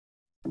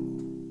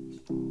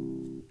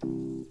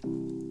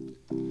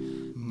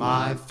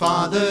My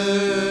father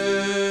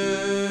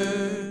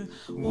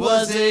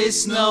was a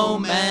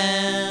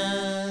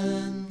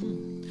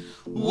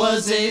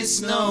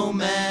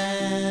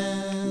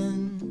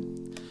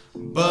snowman,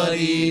 but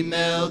he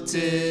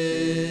melted.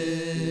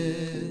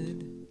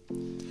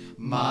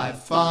 My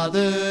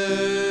father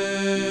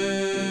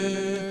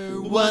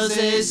was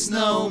a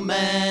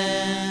snowman,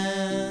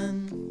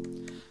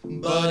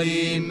 but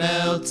he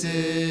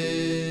melted,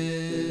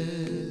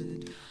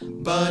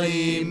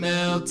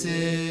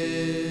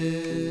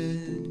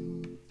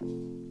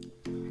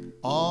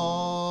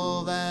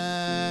 All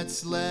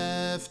that's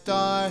left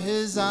are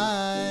his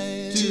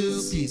eyes,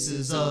 2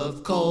 pieces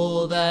of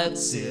coal that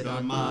sit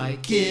on my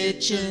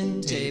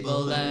kitchen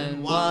table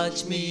and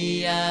watch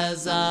me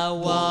as I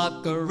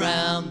walk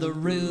around the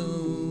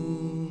room.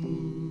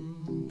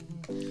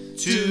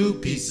 2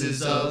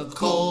 pieces of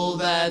coal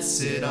that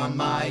sit on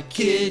my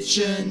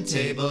kitchen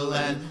table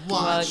and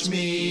watch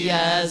me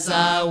as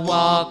I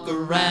walk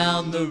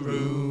around the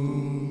room.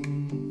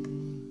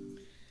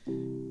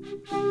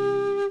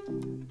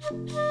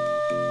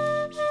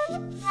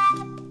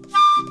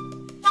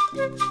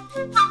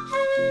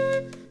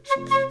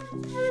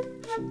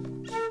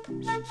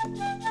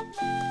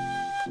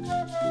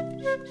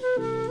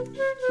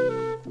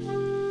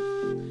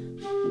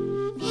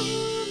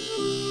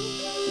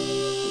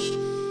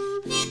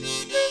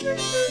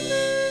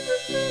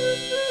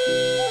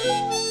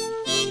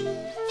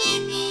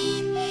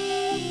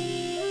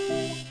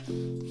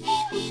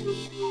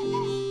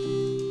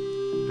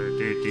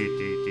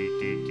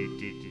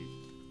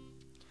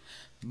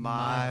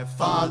 My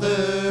father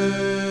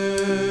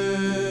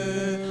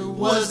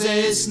was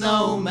a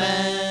snowman,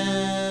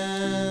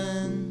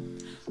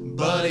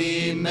 but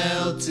he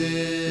melted,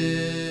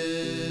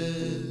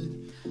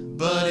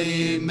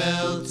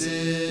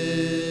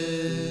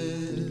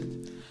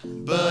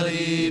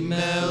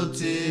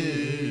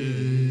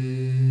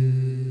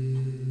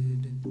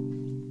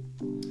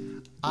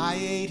 I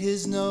ate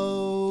his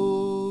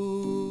nose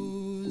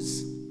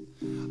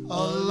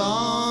a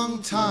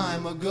long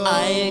time ago.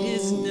 I ate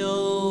his nose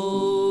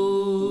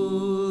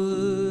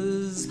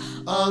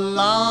a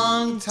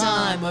long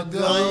time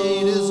ago. I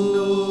ate his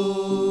nose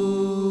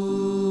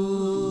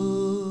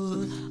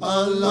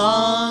a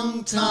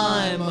long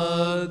time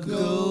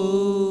ago.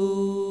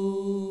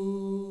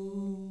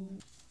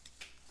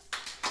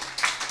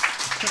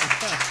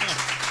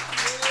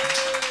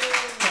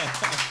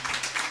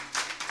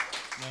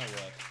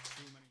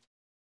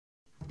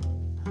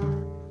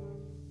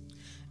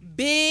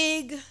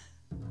 Big,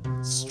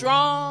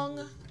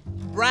 strong,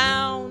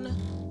 brown,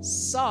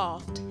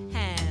 soft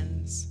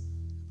hands.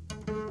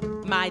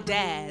 My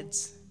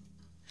dad's.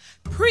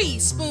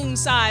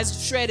 Pre-spoon-sized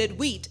shredded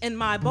wheat in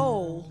my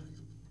bowl.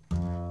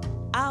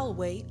 I'll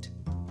wait.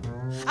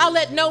 I'll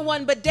let no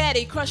one but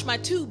Daddy crush my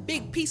 2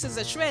 big pieces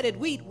of shredded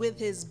wheat with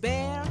his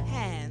bare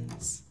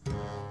hands.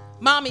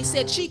 Mommy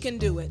said she can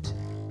do it.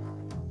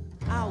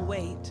 I'll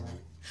wait.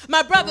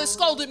 My brother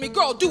scolded me,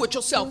 girl, do it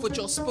yourself with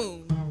your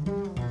spoon.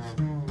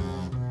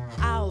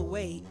 I'll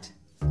wait.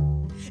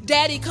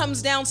 Daddy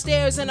comes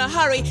downstairs in a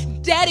hurry.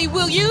 Daddy,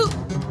 will you?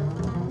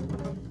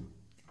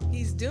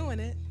 He's doing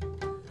it.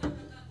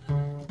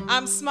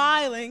 I'm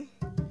smiling.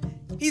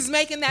 He's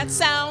making that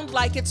sound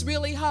like it's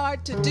really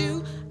hard to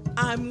do.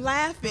 I'm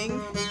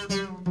laughing.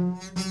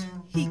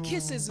 He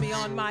kisses me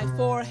on my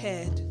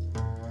forehead.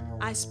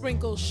 I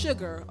sprinkle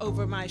sugar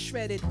over my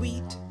shredded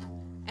wheat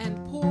and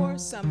pour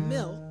some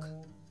milk.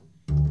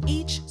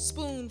 Each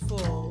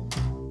spoonful,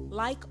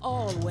 like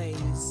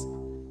always,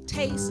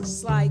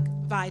 tastes like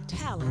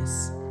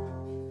Vitalis.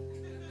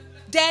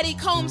 Daddy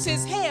combs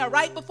his hair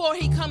right before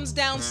he comes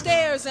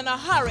downstairs in a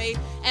hurry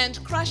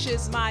and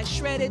crushes my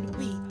shredded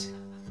wheat.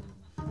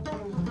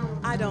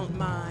 I don't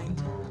mind.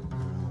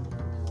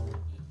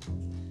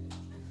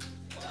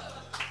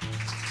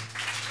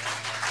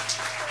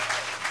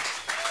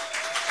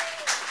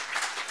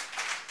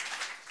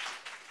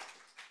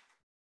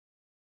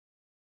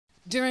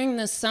 During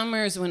the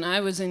summers when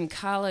I was in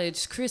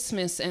college,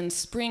 Christmas and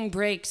spring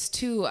breaks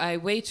too, I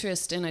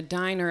waitressed in a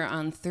diner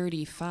on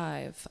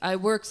 35. I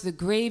worked the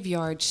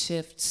graveyard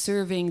shift,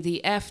 serving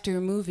the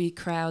after-movie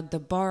crowd the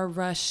bar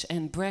rush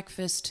and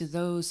breakfast to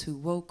those who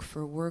woke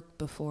for work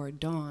before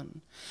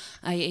dawn.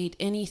 I ate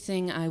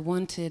anything I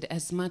wanted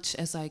as much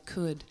as I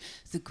could.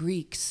 The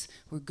Greeks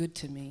were good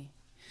to me.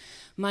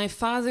 My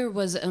father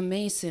was a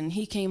mason.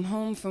 He came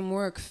home from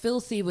work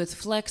filthy with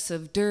flecks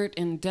of dirt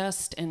and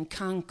dust and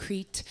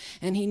concrete,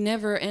 and he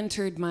never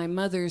entered my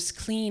mother's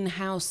clean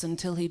house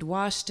until he'd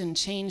washed and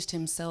changed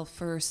himself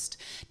first,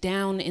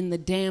 down in the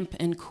damp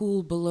and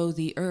cool below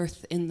the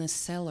earth in the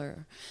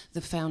cellar,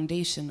 the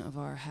foundation of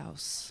our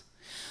house.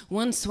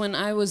 Once when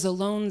I was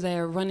alone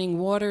there running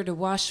water to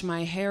wash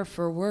my hair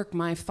for work,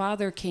 my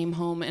father came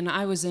home and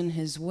I was in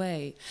his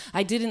way.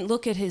 I didn't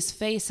look at his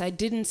face. I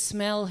didn't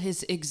smell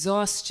his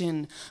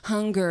exhaustion,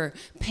 hunger,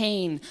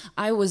 pain.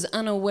 I was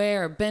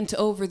unaware, bent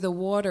over the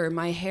water,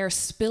 my hair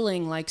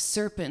spilling like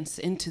serpents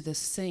into the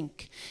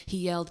sink. He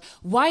yelled,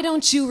 "Why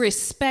don't you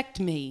respect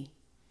me?"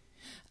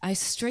 I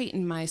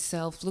straightened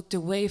myself, looked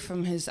away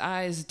from his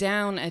eyes,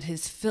 down at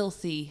his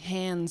filthy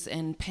hands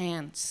and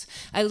pants.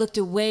 I looked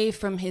away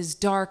from his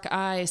dark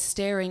eyes,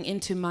 staring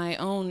into my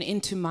own,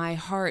 into my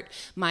heart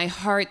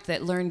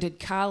that learned at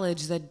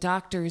college that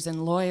doctors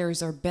and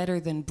lawyers are better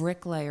than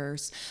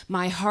bricklayers,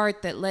 my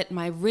heart that let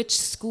my rich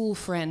school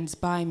friends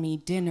buy me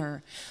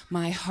dinner.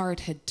 My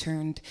heart had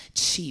turned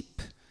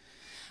cheap.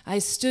 I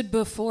stood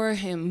before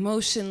him,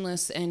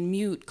 motionless and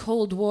mute,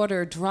 cold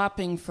water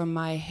dropping from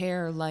my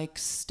hair like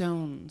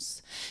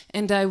stones.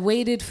 And I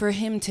waited for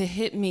him to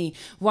hit me,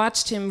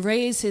 watched him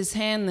raise his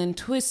hand, then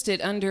twist it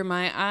under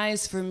my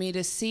eyes for me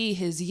to see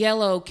his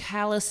yellow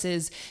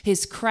calluses,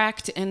 his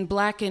cracked and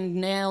blackened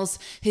nails,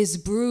 his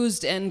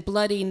bruised and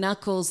bloody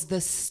knuckles, the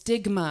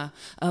stigma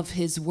of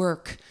his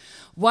work.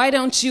 "Why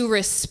don't you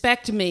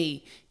respect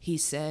me?" he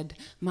said.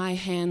 "My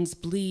hands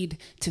bleed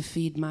to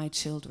feed my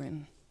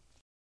children."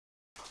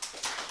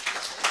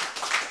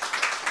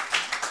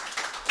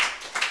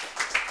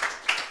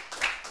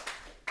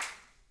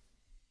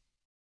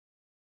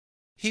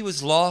 He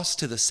was lost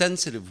to the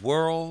sensitive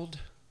world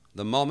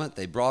the moment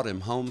they brought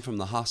him home from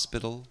the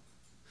hospital.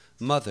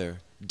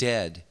 Mother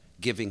dead,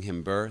 giving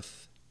him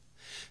birth.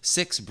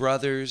 6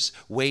 brothers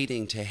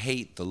waiting to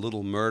hate the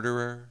little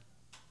murderer.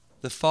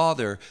 The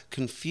father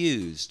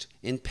confused,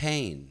 in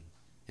pain,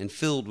 and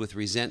filled with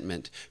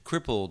resentment,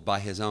 crippled by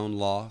his own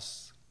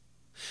loss.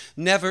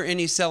 Never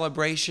any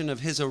celebration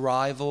of his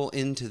arrival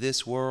into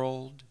this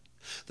world.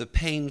 The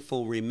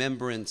painful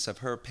remembrance of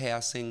her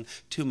passing,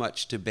 too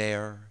much to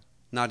bear.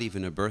 Not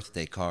even a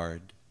birthday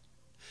card.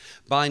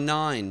 By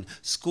 9,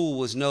 school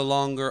was no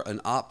longer an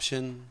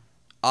option.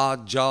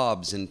 Odd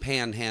jobs and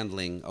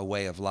panhandling a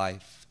way of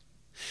life.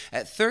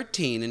 At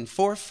 13 and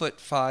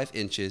 4'5"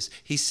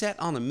 he sat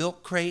on a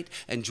milk crate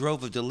and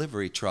drove a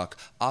delivery truck,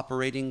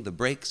 operating the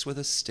brakes with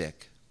a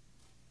stick.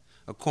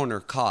 A corner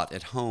cot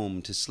at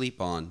home to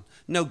sleep on.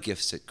 No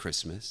gifts at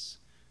Christmas.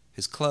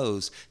 His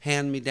clothes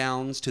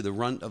hand-me-downs to the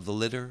runt of the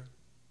litter.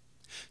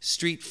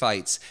 Street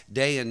fights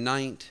day and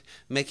night,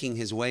 making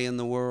his way in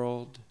the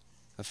world.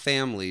 A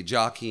family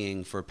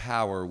jockeying for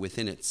power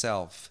within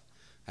itself.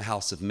 A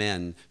house of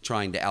men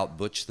trying to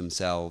outbutch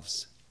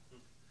themselves.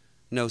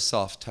 No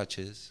soft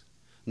touches,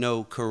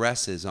 no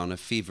caresses on a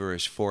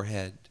feverish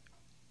forehead.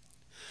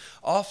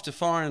 Off to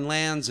foreign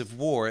lands of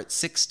war at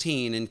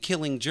 16, and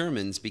killing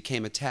Germans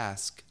became a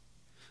task.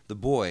 The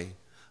boy,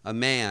 a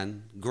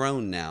man,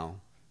 grown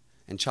now,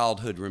 and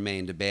childhood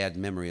remained a bad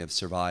memory of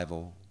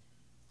survival.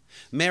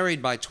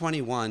 Married by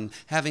 21,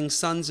 having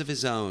sons of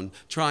his own,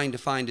 trying to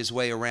find his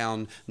way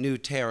around new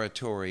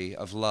territory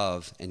of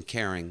love and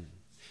caring.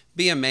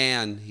 Be a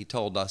man, he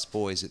told us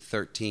boys at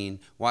 13.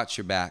 Watch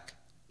your back.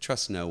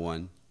 Trust no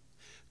one.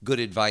 Good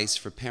advice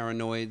for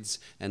paranoids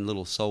and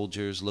little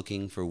soldiers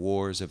looking for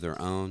wars of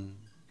their own.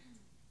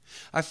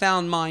 I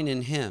found mine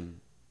in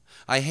him.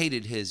 I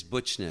hated his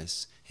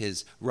butchness,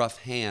 his rough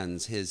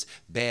hands, his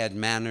bad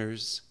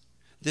manners.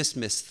 This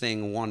Miss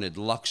Thing wanted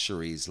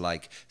luxuries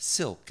like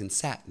silk and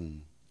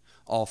satin,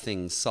 all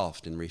things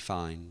soft and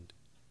refined.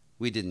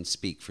 We didn't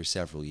speak for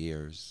several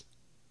years.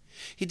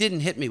 He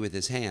didn't hit me with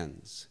his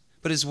hands,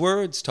 but his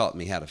words taught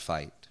me how to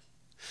fight.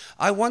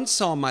 I once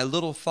saw my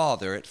little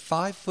father at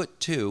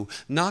 5'2"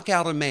 knock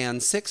out a man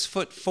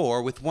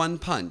 6'4" with one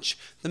punch.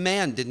 The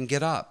man didn't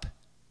get up,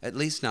 at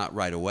least not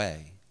right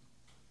away.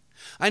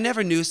 I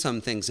never knew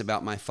some things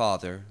about my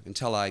father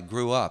until I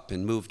grew up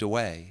and moved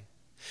away.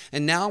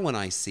 And now when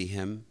I see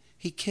him,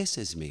 he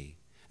kisses me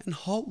and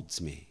holds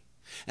me,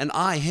 and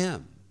I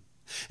him.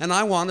 And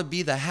I want to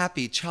be the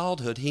happy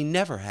childhood he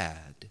never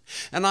had.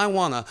 And I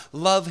want to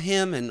love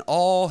him in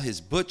all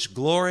his butch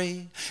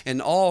glory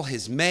and all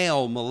his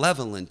male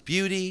malevolent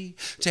beauty,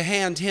 to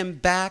hand him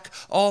back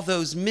all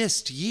those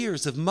missed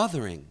years of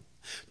mothering,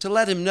 to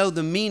let him know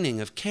the meaning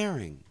of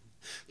caring,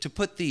 to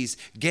put these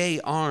gay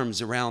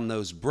arms around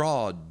those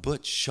broad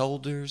butch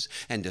shoulders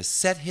and to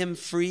set him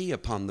free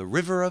upon the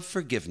river of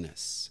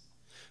forgiveness,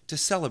 to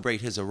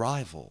celebrate his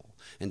arrival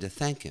and to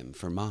thank him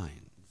for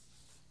mine.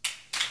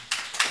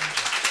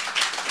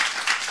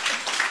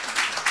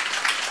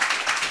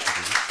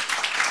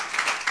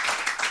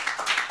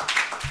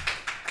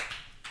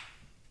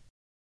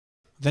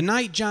 The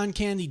night John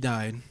Candy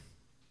died,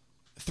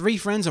 3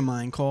 friends of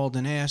mine called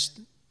and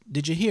asked,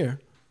 "Did you hear?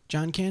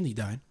 John Candy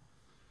died."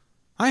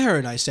 "I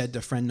heard," I said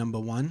to friend number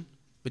 1,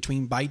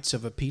 between bites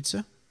of a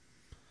pizza.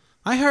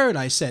 "I heard,"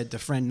 I said to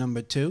friend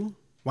number 2,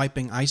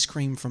 wiping ice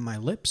cream from my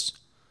lips.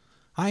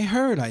 "I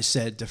heard," I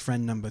said to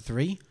friend number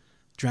 3,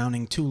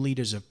 drowning 2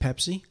 liters of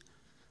Pepsi.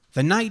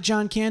 The night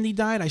John Candy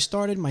died, I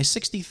started my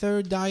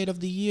 63rd diet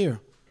of the year,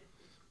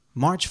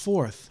 March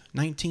 4th,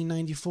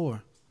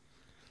 1994.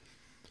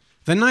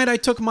 The night I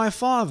took my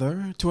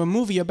father to a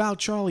movie about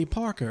Charlie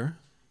Parker,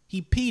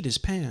 he peed his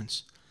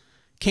pants,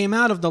 came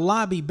out of the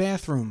lobby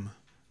bathroom,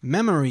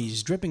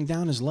 memories dripping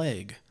down his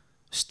leg,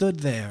 stood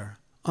there,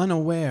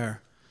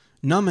 unaware,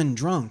 numb and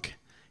drunk,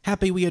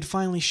 happy we had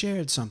finally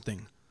shared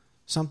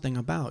something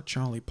about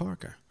Charlie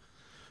Parker.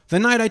 The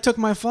night I took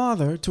my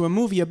father to a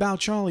movie about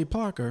Charlie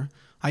Parker,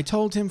 I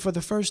told him for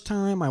the first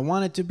time I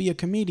wanted to be a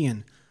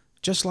comedian,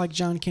 just like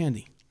John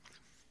Candy.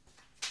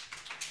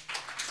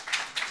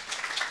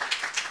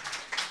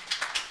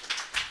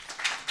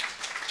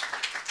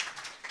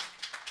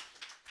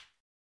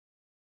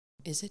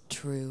 Is it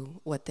true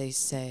what they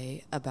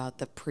say about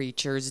the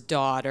preacher's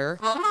daughter?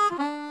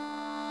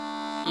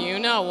 You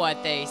know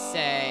what they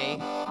say.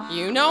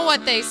 You know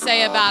what they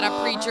say about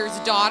a preacher's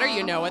daughter.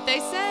 You know what they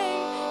say.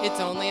 It's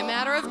only a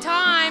matter of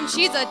time.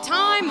 She's a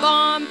time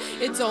bomb.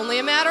 It's only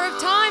a matter of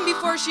time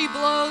before she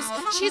blows.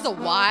 She's a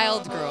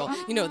wild girl.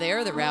 You know,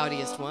 they're the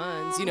rowdiest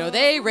ones. You know,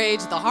 they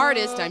rage the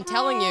hardest. I'm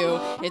telling you,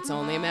 it's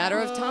only a matter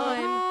of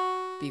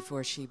time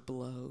before she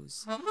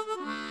blows. You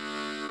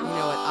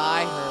know what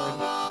I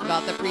heard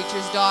about the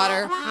preacher's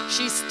daughter?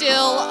 She's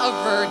still a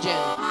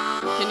virgin.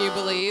 Can you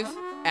believe?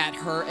 At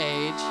her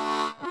age.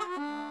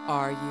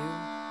 Are you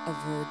a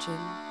virgin?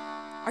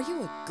 Are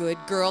you a good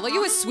girl? Are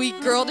you a sweet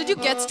girl? Did you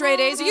get straight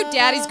A's? Are you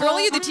daddy's girl?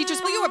 Are you the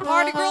teacher's? Are you a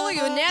party girl? Are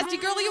you a nasty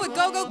girl? Are you a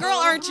go-go girl?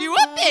 Aren't you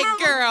a big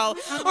girl?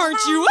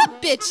 Aren't you a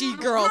bitchy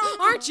girl?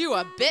 Aren't you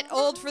a bit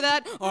old for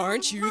that?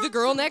 Aren't you the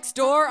girl next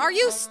door? Are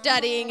you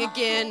studying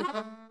again?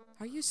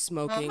 Are you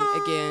smoking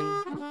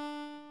again?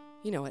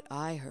 You know what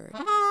I heard?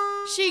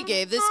 She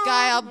gave this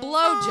guy a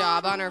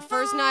blowjob on her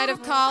first night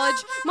of college.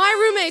 My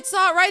roommate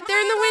saw it right there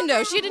in the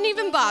window. She didn't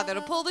even bother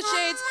to pull the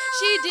shades.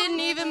 She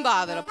didn't even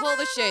bother to pull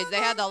the shades. They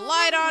had the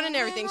light on and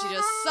everything. She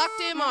just sucked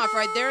him off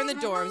right there in the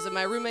dorms, and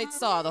my roommate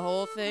saw the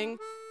whole thing.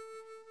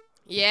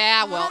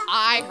 Yeah, well,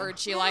 I heard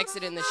she likes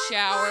it in the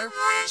shower.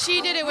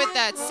 She did it with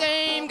that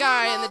same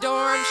guy in the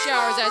dorm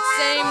showers that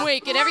same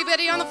week, and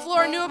everybody on the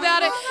floor knew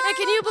about it. And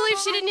can you believe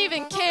she didn't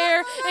even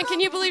care? And can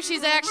you believe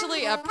she's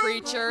actually a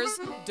preacher's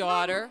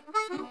daughter?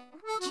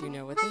 But you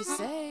know what they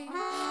say.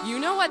 You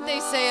know what they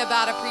say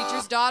about a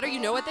preacher's daughter. You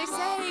know what they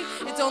say.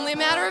 It's only a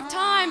matter of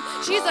time.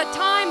 She's a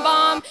time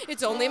bomb.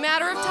 It's only a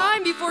matter of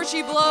time before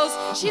she blows.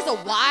 She's a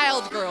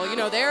wild girl. You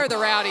know, they're the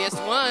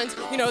rowdiest ones.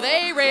 You know,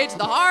 they rage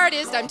the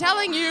hardest. I'm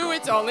telling you,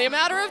 it's only a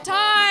matter of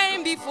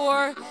time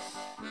before...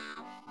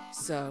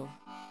 So,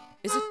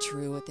 is it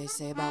true what they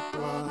say about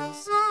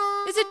blondes?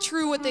 Is it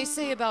true what they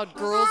say about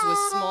girls with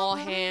small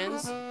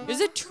hands?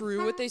 Is it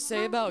true what they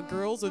say about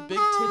girls with big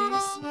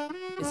titties?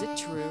 Is it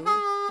true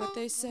what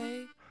they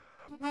say?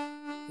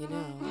 You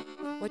know,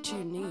 what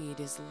you need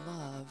is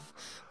love.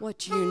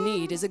 What you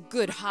need is a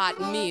good hot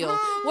meal.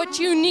 What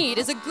you need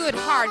is a good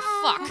hard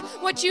fuck.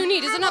 What you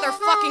need is another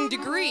fucking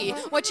degree.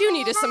 What you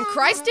need is some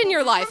Christ in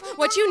your life.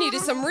 What you need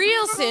is some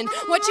real sin.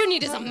 What you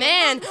need is a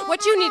man.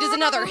 What you need is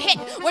another hit.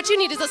 What you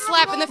need is a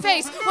slap in the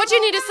face. What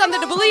you need is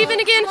something to believe in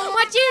again.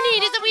 What you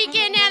need is a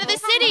weekend out of the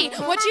city.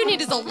 What you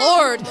need is a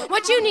Lord.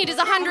 What you need is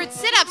 100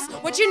 sit-ups.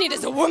 What you need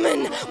is a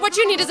woman. What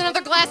you need is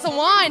another glass of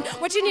wine.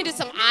 What you need is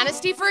some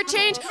honesty for a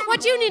change.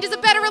 What you need is a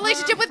better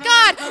relationship with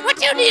God. What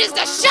you need is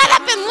to shut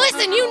up and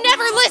listen. You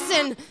never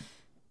listen.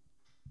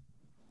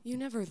 You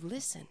never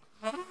listen.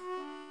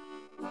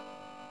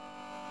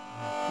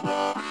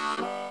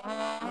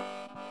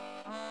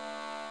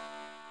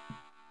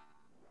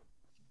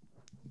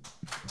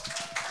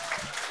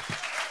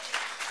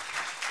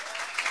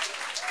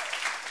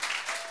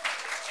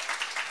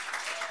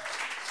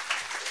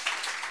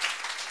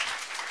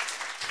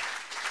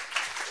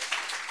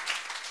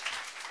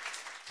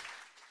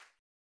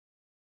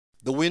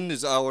 The wind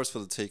is ours for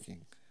the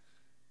taking.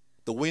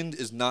 The wind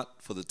is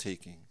not for the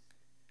taking.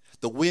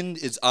 The wind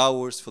is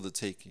ours for the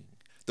taking.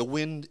 The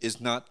wind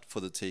is not for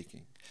the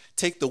taking.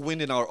 Take the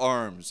wind in our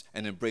arms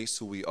and embrace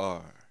who we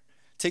are.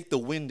 Take the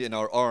wind in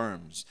our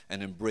arms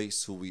and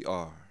embrace who we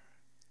are.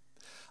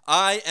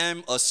 I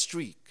am a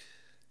streak.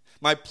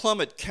 My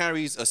plummet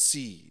carries a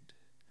seed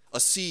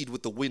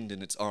with the wind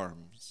in its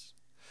arms.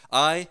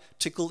 I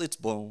tickle its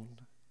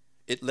bone.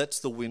 It lets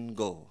the wind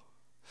go.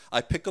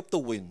 I pick up the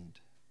wind.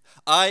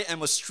 I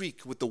am a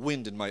streak with the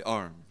wind in my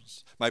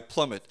arms. My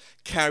plummet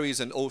carries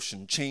an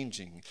ocean,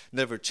 changing,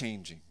 never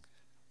changing.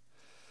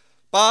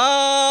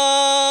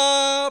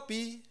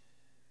 Papi,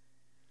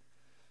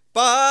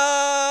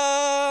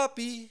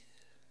 papi,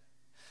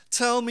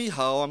 tell me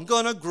how I'm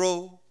gonna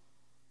grow.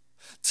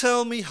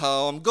 Tell me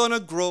how I'm gonna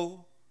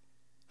grow.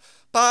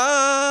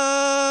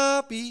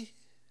 Papi,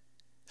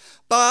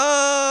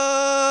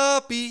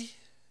 papi,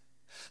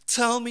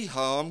 tell me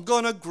how I'm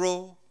gonna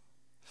grow.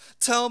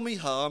 Tell me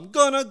how I'm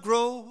gonna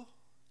grow.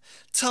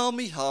 Tell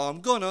me how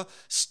I'm gonna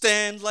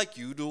stand like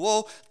you do,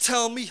 oh.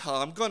 Tell me how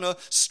I'm gonna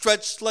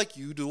stretch like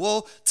you do,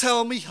 oh.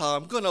 Tell me how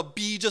I'm gonna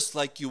be just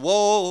like you,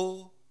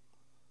 oh.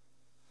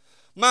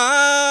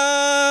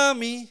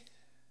 Mommy,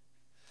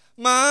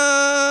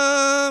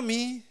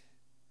 mommy,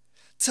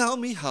 tell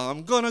me how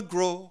I'm gonna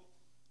grow.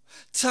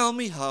 Tell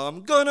me how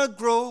I'm gonna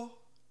grow.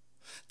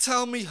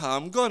 Tell me how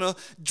I'm gonna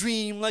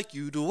dream like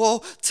you do,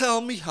 oh.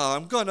 Tell me how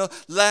I'm gonna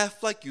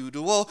laugh like you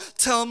do, oh.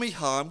 Tell me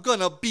how I'm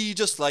gonna be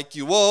just like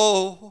you,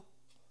 oh.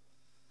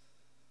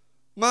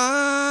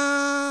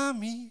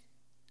 Mami,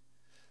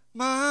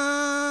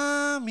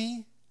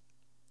 mami,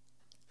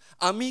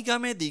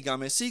 amígame,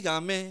 dígame,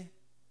 sígame.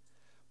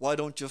 Why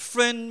don't you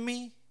friend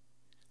me?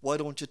 Why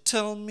don't you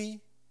tell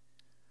me?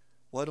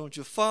 Why don't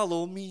you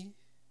follow me?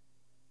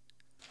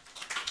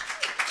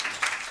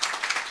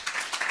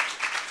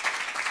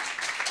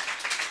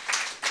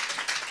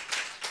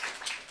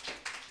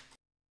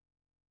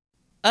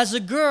 As a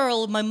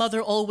girl, my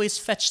mother always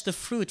fetched the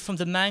fruit from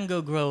the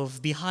mango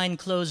grove behind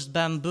closed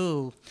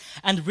bamboo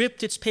and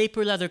ripped its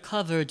paper leather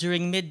cover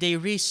during midday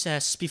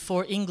recess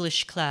before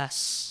English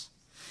class.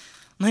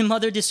 My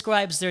mother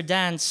describes their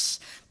dance,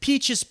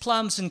 peaches,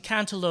 plums, and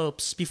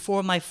cantaloupes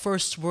before my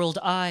first world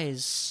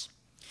eyes.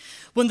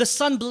 When the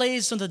sun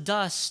blazed on the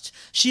dust,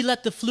 she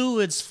let the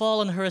fluids fall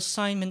on her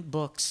assignment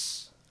books.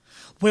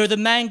 Where the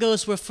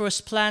mangoes were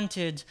first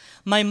planted,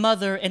 my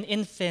mother, an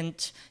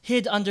infant,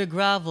 hid under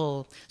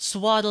gravel,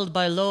 swaddled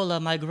by Lola,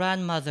 my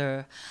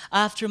grandmother,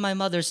 after my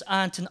mother's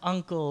aunt and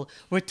uncle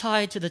were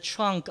tied to the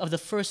trunk of the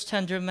first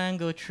tender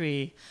mango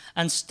tree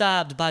and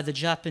stabbed by the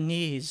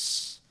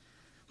Japanese.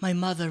 My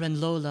mother and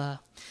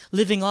Lola,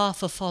 living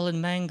off of fallen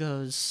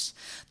mangoes,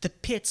 the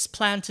pits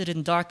planted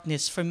in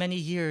darkness for many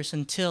years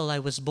until I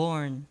was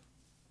born.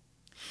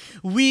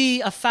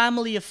 We, a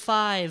family of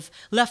 5,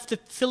 left the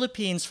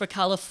Philippines for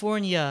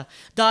California,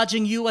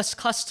 dodging U.S.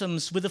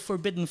 customs with the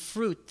forbidden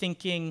fruit,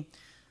 thinking,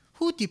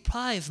 who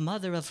deprived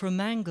mother of her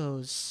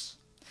mangoes?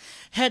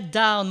 Head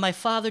down, my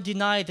father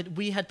denied that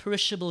we had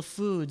perishable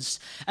foods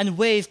and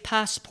waved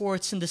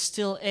passports in the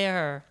still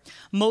air,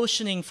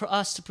 motioning for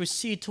us to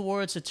proceed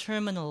towards a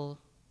terminal.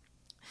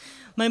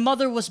 My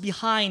mother was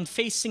behind,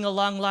 facing a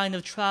long line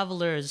of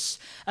travelers,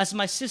 as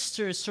my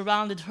sisters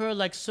surrounded her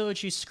like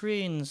soju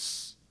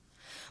screens.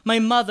 My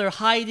mother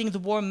hiding the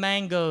warm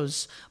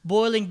mangoes,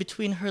 boiling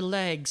between her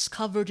legs,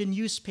 covered in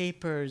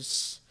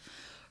newspapers.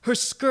 Her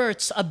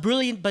skirts, a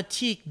brilliant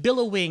batik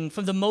billowing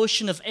from the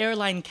motion of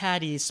airline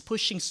caddies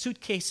pushing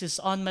suitcases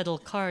on metal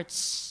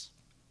carts.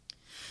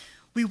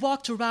 We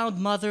walked around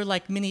mother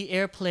like mini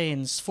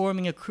airplanes,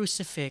 forming a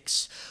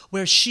crucifix,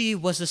 where she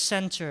was the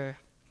center.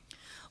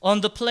 On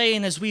the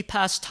plane, as we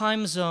passed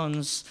time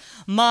zones,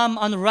 Mom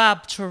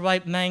unwrapped her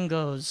ripe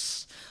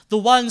mangoes, the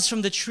ones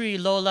from the tree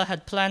Lola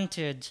had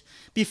planted,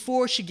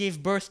 before she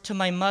gave birth to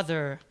my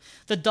mother,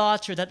 the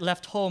daughter that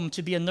left home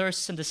to be a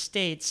nurse in the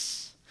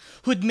States,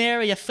 who'd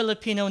marry a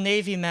Filipino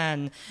Navy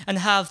man and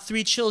have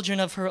 3 children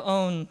of her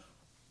own.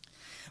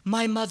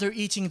 My mother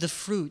eating the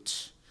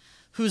fruit,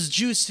 whose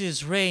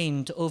juices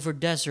reigned over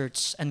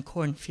deserts and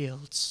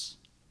cornfields.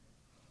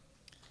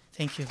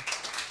 Thank you.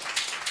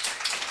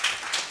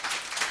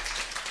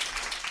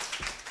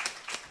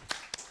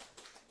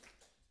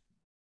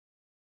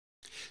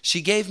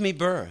 She gave me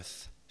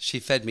birth. She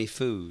fed me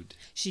food.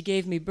 She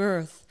gave me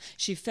birth.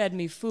 She fed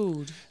me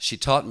food. She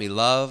taught me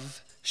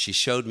love. She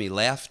showed me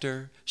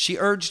laughter. She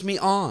urged me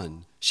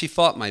on. She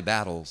fought my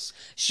battles.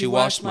 She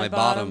washed my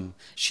bottom.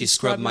 She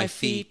scrubbed my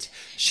feet.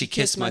 She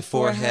kissed my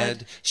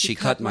forehead. She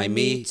cut my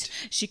meat.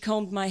 She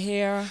combed my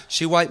hair.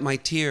 She wiped my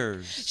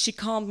tears. She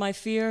calmed my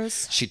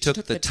fears. She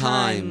took the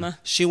time.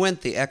 She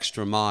went the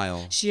extra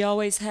mile. She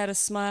always had a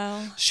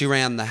smile. She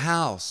ran the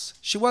house.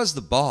 She was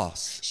the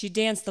boss. She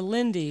danced the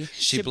Lindy.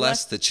 She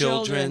blessed the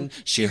children.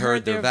 She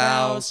heard their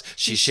vows.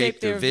 She shaped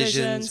their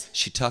visions.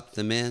 She tucked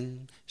them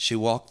in. She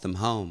walked them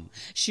home.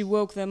 She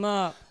woke them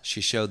up.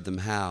 She showed them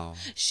how.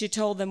 She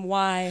told them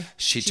why.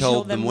 She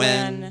told them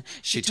when.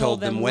 She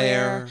told them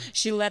where.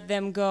 She let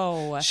them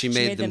go. She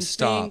made them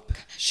stop.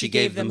 Think. She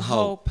gave them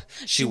hope.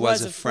 She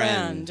was a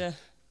friend.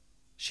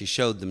 She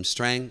showed them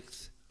strength.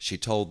 She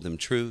told them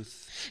truth.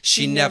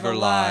 She never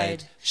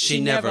lied.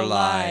 She never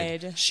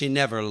lied. She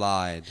never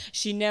lied.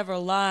 She never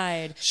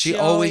lied. She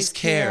always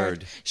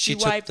cared. She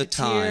took the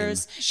time.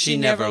 She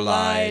never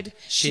lied.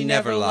 She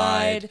never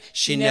lied.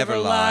 She never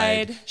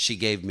lied. She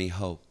gave me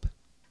hope.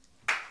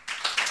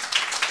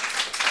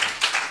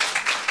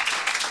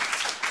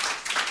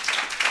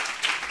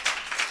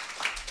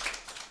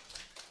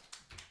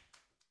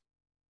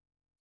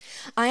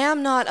 I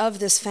am not of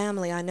this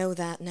family, I know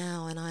that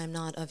now, and I am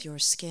not of your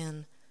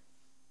skin.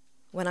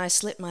 When I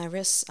slit my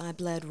wrists, I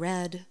bled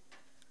red.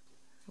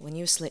 When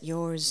you slit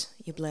yours,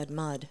 you bled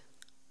mud.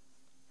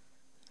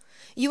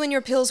 You and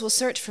your pills will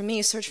search for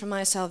me, search for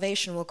my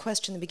salvation, will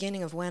question the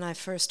beginning of when I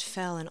first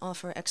fell and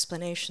offer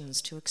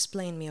explanations to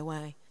explain me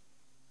away.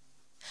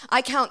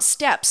 I count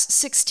steps,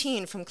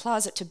 16 from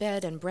closet to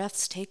bed, and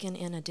breaths taken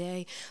in a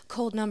day.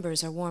 Cold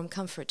numbers are warm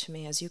comfort to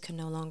me, as you can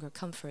no longer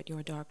comfort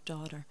your dark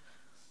daughter.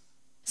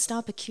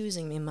 Stop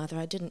accusing me, Mother,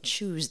 I didn't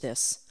choose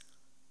this.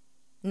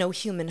 No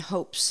human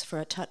hopes for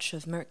a touch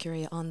of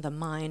mercury on the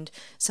mind.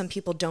 Some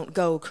people don't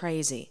go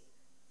crazy.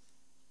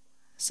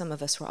 Some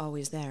of us were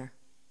always there.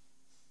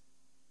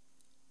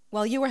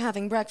 While you were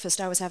having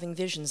breakfast, I was having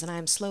visions, and I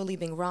am slowly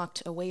being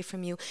rocked away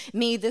from you.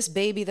 Me, this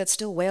baby that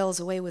still wails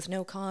away with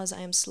no cause,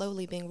 I am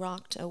slowly being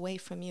rocked away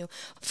from you.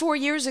 4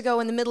 years ago,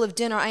 in the middle of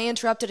dinner, I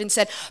interrupted and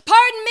said,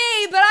 "Pardon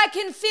me, but I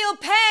can feel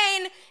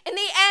pain in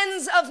the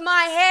ends of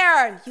my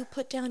hair." You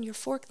put down your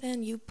fork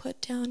then. You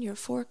put down your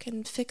fork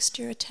and fixed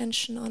your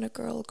attention on a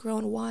girl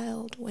grown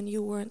wild when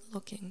you weren't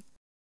looking.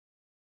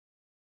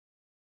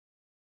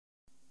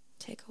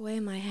 Take away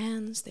my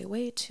hands, they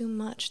weigh too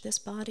much. This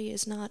body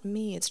is not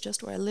me, it's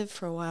just where I live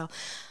for a while.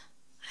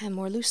 I am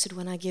more lucid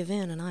when I give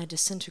in, and I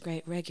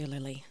disintegrate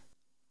regularly.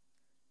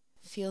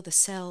 Feel the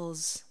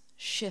cells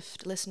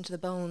shift, listen to the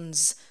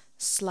bones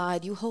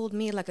slide. You hold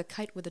me like a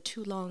kite with a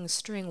too long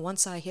string.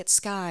 Once I hit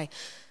sky,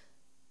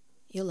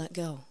 you'll let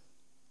go.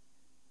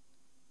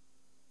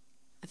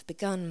 I've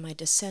begun my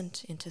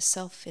descent into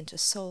self, into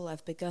soul.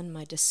 I've begun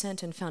my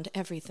descent and found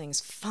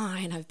everything's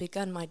fine. I've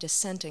begun my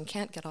descent and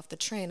can't get off the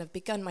train. I've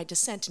begun my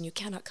descent and you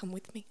cannot come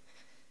with me.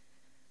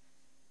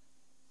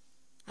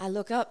 I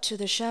look up to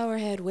the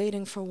showerhead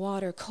waiting for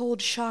water.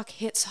 Cold shock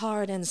hits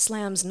hard and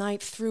slams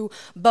night through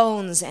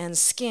bones and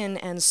skin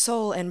and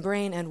soul and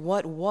brain and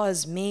what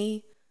was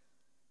me.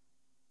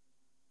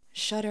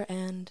 Shudder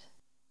and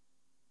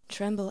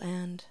tremble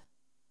and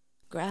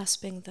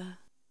grasping the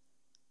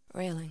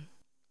railing.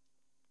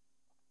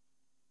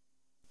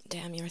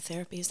 Damn your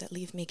therapies that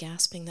leave me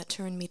gasping, that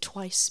turn me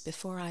twice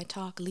before I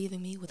talk,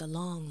 leaving me with a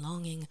long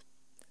longing.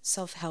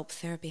 Self-help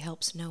therapy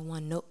helps no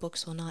one.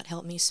 Notebooks will not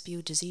help me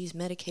spew disease.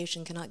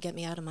 Medication cannot get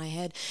me out of my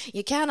head.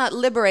 You cannot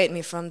liberate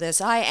me from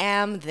this. I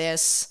am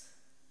this.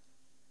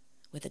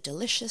 With a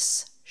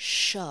delicious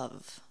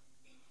shove,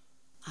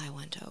 I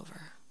went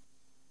over.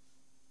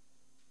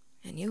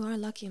 And you are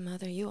lucky,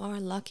 Mother, you are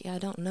lucky. I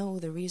don't know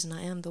the reason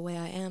I am the way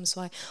I am,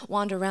 so I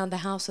wander around the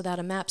house without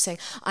a map saying,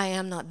 I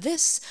am not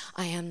this,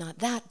 I am not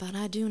that, but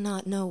I do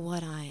not know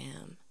what I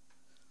am.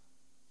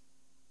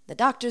 The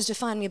doctors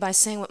define me by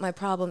saying what my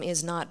problem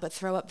is not, but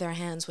throw up their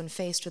hands when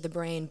faced with a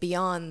brain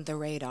beyond the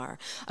radar,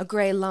 a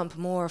gray lump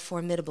more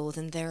formidable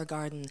than their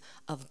garden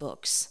of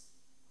books.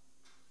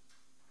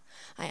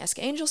 I ask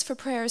angels for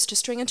prayers to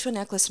string into a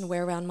necklace and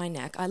wear around my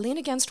neck. I lean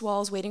against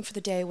walls waiting for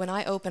the day when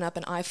I open up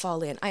and I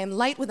fall in. I am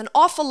light with an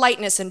awful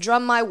lightness and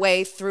drum my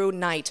way through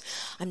night.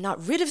 I'm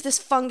not rid of this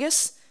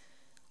fungus.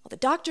 Well, the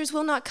doctors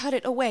will not cut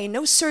it away.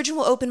 No surgeon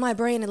will open my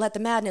brain and let the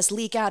madness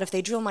leak out. If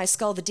they drill my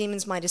skull, the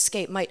demons might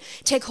escape, might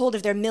take hold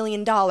of their $1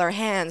 million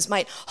hands,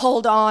 might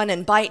hold on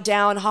and bite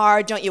down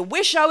hard. Don't you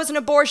wish I was an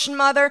abortion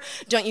mother?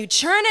 Don't you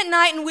churn at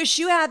night and wish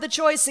you had the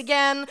choice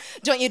again?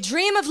 Don't you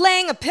dream of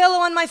laying a pillow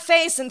on my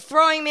face and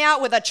throwing me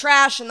out with the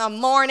trash in the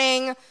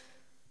morning?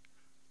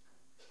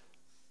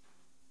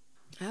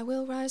 I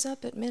will rise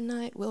up at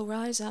midnight, will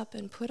rise up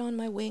and put on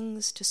my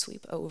wings to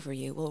sweep over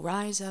you, will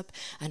rise up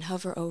and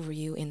hover over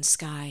you in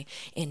sky,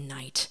 in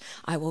night.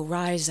 I will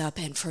rise up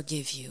and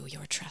forgive you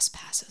your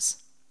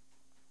trespasses.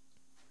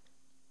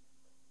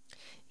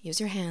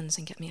 Use your hands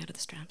and get me out of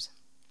the straps.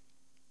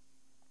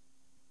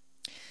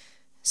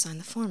 Sign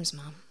the forms,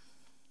 Mom.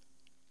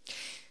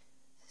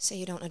 Say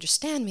you don't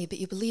understand me, but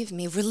you believe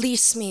me.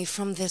 Release me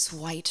from this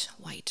white,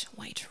 white,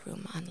 white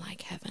room,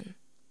 unlike heaven.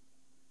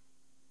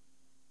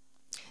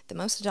 The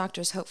most the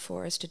doctors hope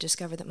for is to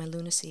discover that my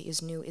lunacy is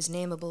new, is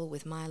nameable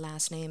with my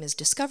last name, is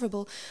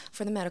discoverable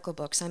for the medical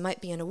books. I might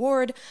be an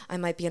award, I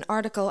might be an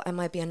article, I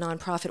might be a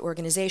non-profit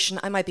organization,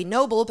 I might be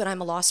noble, but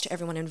I'm a loss to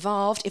everyone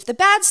involved. If the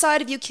bad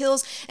side of you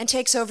kills and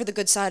takes over the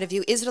good side of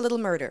you, is it a little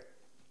murder?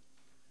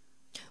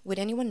 Would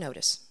anyone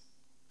notice?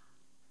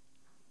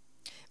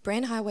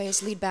 Brain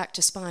highways lead back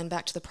to spine,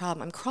 back to the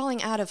problem. I'm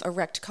crawling out of a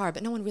wrecked car,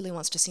 but no one really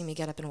wants to see me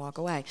get up and walk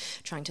away.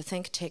 Trying to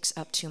think takes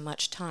up too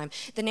much time.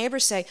 The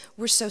neighbors say,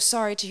 we're so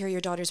sorry to hear your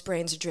daughter's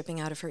brains are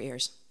dripping out of her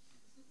ears.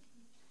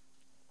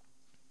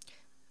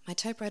 My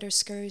typewriter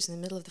scurries in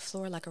the middle of the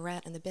floor like a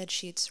rat, and the bed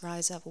sheets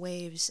rise up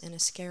waves in a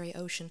scary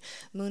ocean.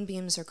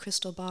 Moonbeams are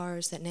crystal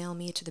bars that nail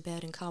me to the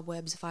bed, and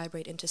cobwebs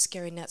vibrate into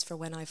scary nets for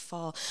when I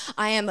fall.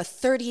 I am a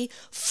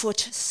 30-foot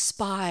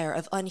spire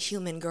of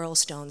unhuman girl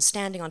stones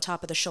standing on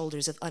top of the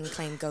shoulders of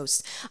unclaimed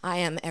ghosts. I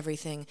am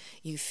everything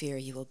you fear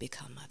you will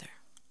become, Mother.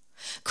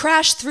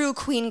 Crash through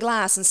Queen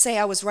Glass and say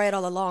I was right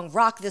all along.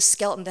 Rock this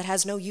skeleton that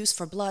has no use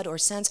for blood or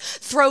sense.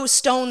 Throw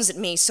stones at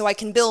me so I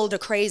can build a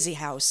crazy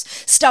house.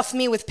 Stuff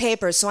me with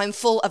papers so I'm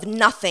full of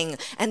nothing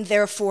and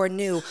therefore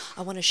new.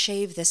 I want to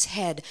shave this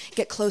head,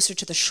 get closer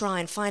to the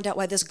shrine, find out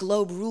why this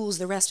globe rules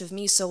the rest of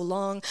me so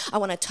long. I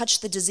want to touch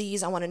the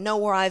disease. I want to know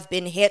where I've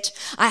been hit.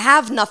 I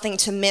have nothing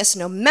to miss,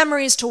 no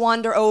memories to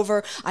wander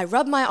over. I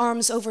rub my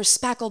arms over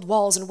spackled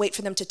walls and wait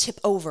for them to tip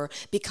over,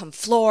 become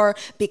floor,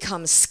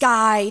 become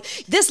sky.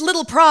 This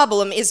little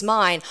problem is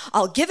mine.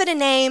 I'll give it a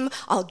name.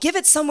 I'll give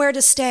it somewhere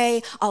to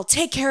stay. I'll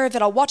take care of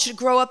it. I'll watch it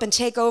grow up and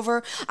take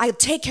over. I'll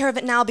take care of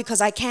it now because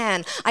I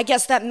can. I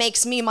guess that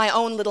makes me my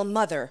own little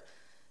mother.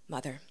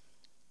 Mother.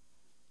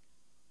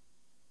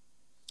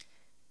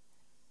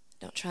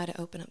 Don't try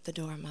to open up the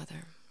door,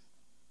 Mother.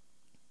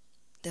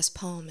 This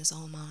poem is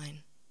all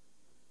mine.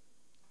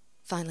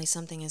 Finally,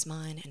 something is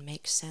mine and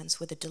makes sense.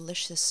 With a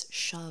delicious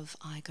shove,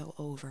 I go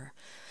over,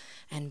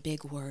 and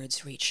big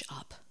words reach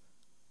up.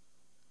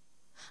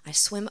 I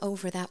swim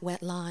over that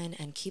wet line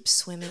and keep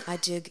swimming. I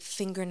dig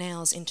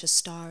fingernails into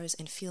stars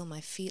and feel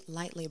my feet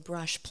lightly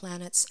brush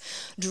planets.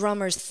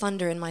 Drummers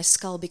thunder in my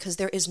skull because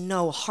there is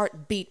no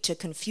heartbeat to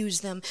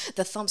confuse them.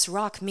 The thumps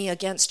rock me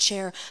against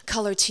chair.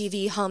 Color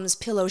TV hums,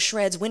 pillow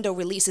shreds, window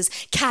releases.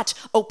 Cat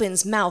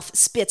opens mouth,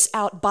 spits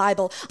out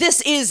Bible.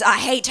 This is a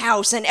hate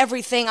house, and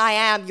everything I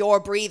am, you're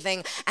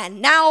breathing.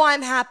 And now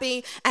I'm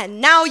happy, and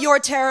now you're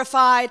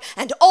terrified,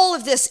 and all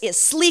of this is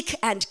sleek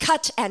and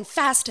cut and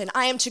fast, and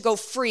I am to go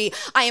free.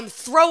 I am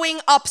throwing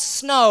up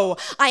snow.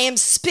 I am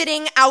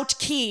spitting out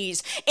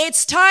keys.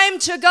 It's time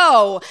to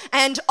go,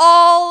 and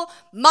all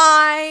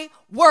my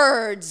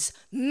words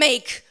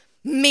make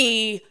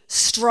me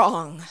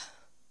strong.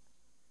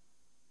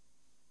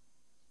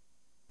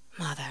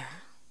 Mother.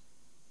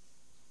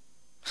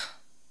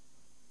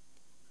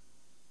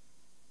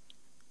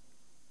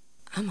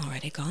 I'm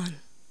already gone.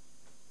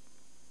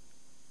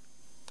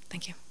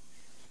 Thank you.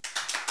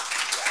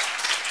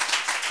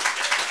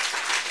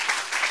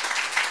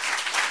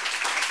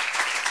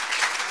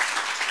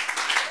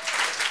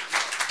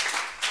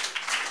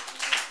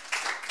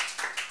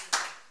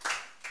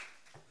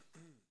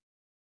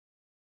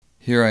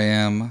 Here I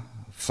am,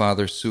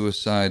 father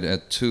suicide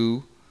at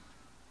 2,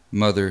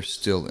 mother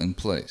still in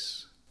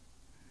place.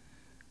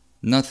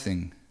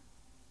 Nothing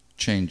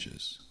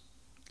changes.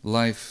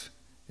 Life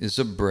is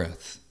a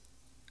breath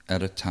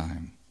at a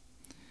time.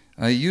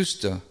 I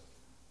used to,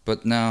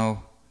 but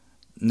now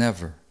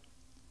never.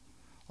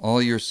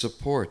 All your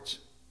support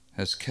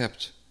has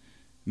kept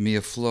me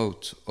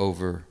afloat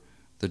over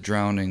the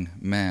drowning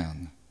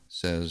man,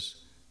 says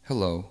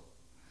hello.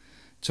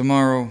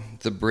 Tomorrow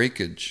the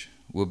breakage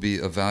will be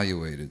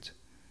evaluated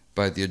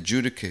by the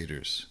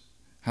adjudicators.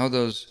 How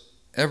does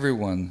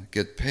everyone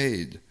get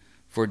paid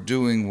for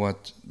doing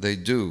what they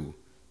do,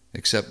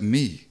 except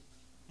me?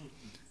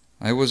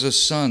 I was a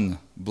son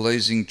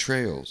blazing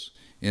trails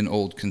in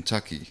old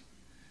Kentucky.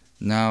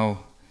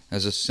 Now,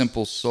 as a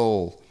simple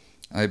soul,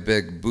 I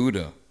beg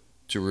Buddha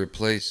to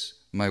replace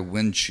my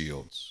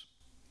windshields.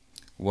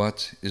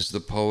 What is the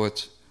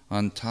poet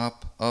on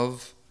top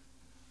of?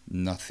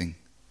 Nothing.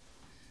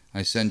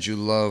 I send you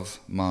love,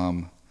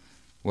 Mom.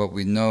 What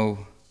we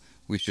know,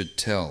 we should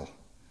tell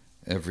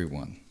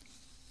everyone.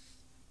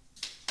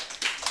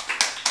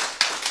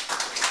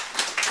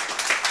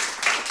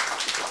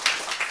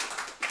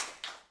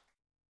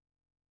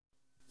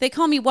 They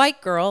call me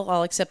white girl,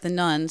 all except the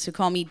nuns, who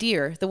call me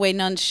dear, the way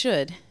nuns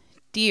should.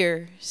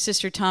 Dear,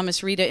 Sister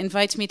Thomas Rita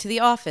invites me to the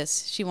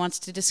office. She wants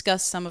to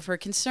discuss some of her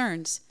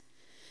concerns.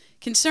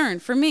 Concern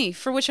for me,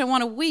 for which I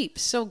want to weep,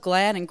 so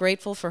glad and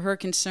grateful for her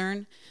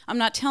concern. I'm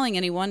not telling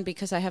anyone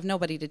because I have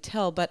nobody to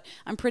tell, but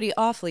I'm pretty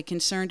awfully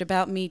concerned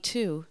about me,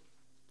 too.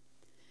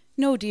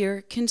 No,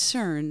 dear,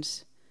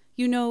 concerns.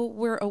 You know,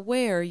 we're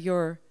aware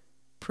you're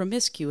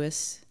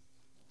promiscuous.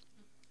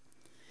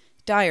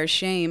 Dire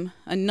shame.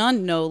 A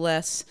nun, no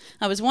less.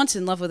 I was once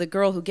in love with a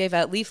girl who gave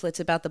out leaflets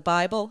about the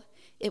Bible.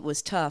 It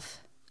was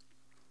tough.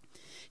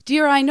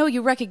 Dear, I know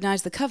you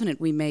recognize the covenant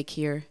we make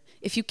here.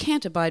 If you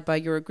can't abide by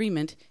your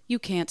agreement, you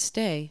can't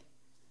stay.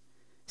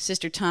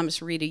 Sister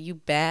Thomas Rita, you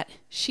bat.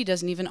 She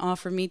doesn't even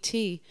offer me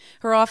tea.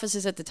 Her office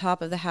is at the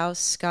top of the house,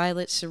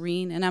 skylit,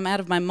 serene, and I'm out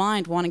of my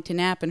mind wanting to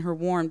nap in her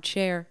warm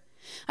chair.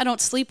 I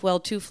don't sleep well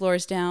 2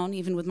 floors down,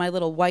 even with my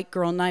little white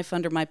girl knife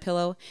under my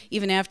pillow,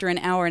 even after an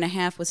hour and a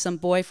half with some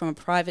boy from a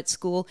private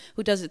school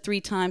who does it 3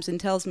 times and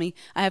tells me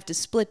I have to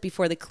split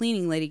before the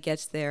cleaning lady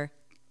gets there.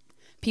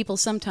 People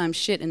sometimes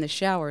shit in the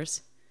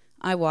showers.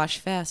 I wash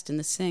fast in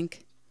the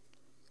sink.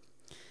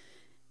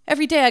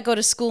 Every day I go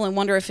to school and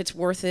wonder if it's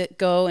worth it,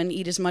 go and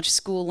eat as much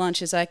school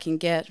lunch as I can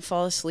get,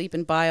 fall asleep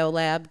in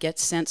biolab, get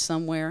sent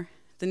somewhere.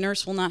 The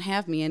nurse will not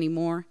have me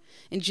anymore.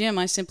 In gym,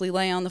 I simply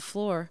lay on the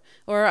floor.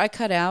 Or I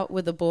cut out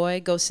with a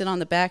boy, go sit on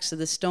the backs of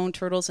the stone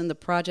turtles in the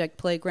project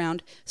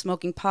playground,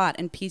 smoking pot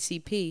and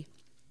PCP.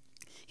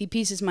 He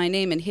pieces my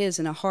name and his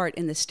in a heart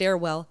in the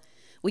stairwell.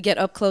 We get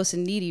up close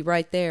and needy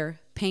right there,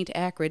 paint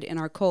acrid in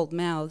our cold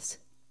mouths.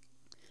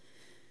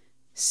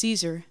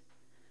 Caesar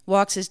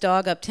walks his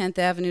dog up 10th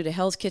Avenue to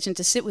Hell's Kitchen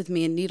to sit with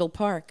me in Needle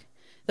Park.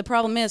 The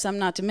problem is I'm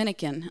not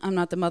Dominican. I'm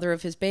not the mother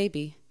of his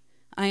baby.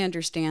 I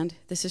understand.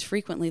 This is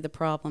frequently the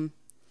problem.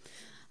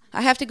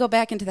 I have to go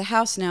back into the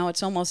house now.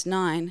 It's almost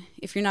 9.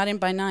 If you're not in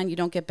by 9, you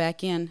don't get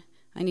back in.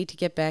 I need to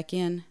get back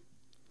in.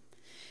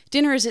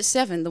 Dinner is at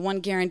 7, the one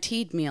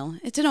guaranteed meal.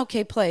 It's an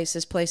okay place,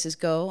 as places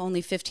go.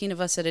 Only 15 of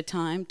us at a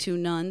time, 2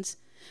 nuns.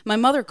 My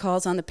mother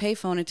calls on the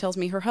payphone and tells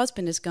me her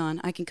husband is gone.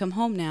 I can come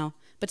home now.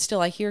 But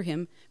still I hear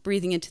him,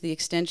 breathing into the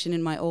extension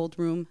in my old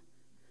room.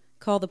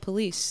 Call the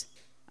police.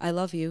 I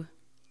love you.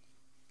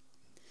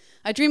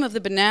 I dream of the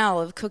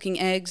banal of cooking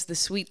eggs, the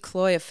sweet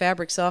cloy of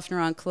fabric softener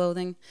on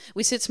clothing.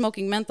 We sit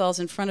smoking menthols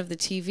in front of the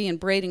TV and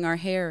braiding our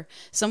hair.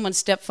 Someone's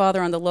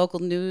stepfather on the local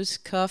news,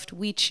 cuffed,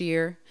 we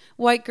cheer.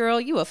 White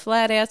girl, you a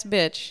flat-ass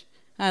bitch.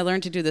 I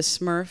learned to do the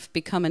smurf,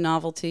 become a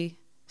novelty.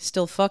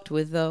 Still fucked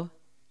with, though.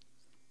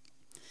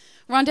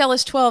 Rondell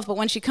is 12, but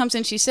when she comes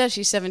in, she says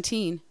she's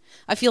 17.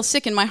 I feel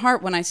sick in my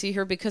heart when I see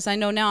her because I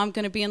know now I'm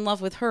going to be in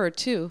love with her,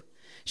 too.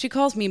 She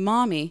calls me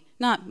Mommy,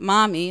 not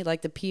Mommy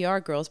like the PR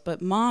girls,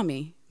 but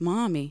Mommy,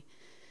 Mommy.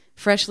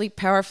 Freshly,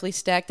 powerfully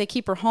stacked, they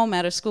keep her home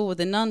out of school with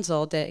the nuns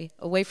all day,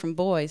 away from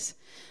boys.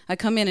 I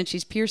come in and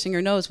she's piercing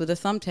her nose with a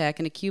thumbtack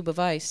and a cube of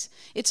ice.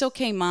 It's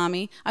okay,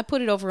 Mommy. I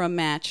put it over a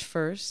match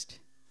first.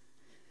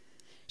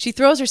 She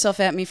throws herself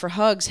at me for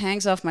hugs,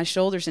 hangs off my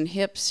shoulders and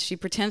hips. She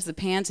pretends the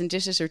pans and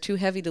dishes are too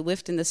heavy to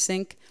lift in the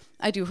sink.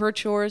 I do her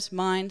chores,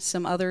 mine,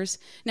 some others.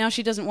 Now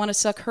she doesn't want to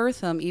suck her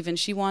thumb even.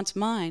 She wants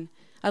mine.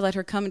 I let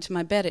her come into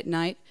my bed at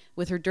night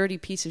with her dirty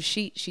piece of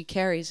sheet she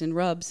carries and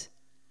rubs.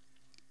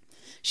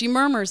 She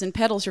murmurs and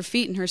pedals her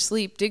feet in her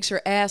sleep, digs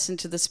her ass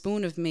into the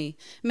spoon of me.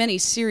 Many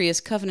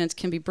serious covenants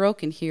can be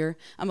broken here.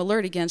 I'm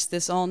alert against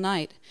this all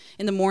night.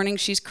 In the morning,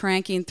 she's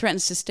cranky and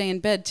threatens to stay in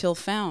bed till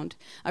found.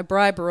 I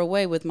bribe her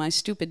away with my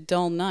stupid,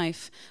 dull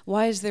knife.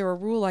 Why is there a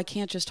rule I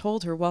can't just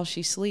hold her while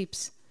she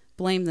sleeps?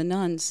 Blame the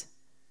nuns.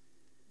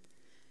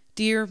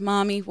 Dear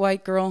Mommy,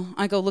 white girl,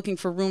 I go looking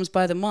for rooms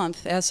by the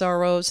month,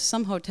 SROs.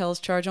 Some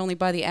hotels charge only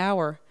by the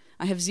hour.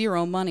 I have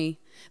zero money.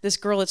 This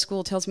girl at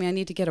school tells me I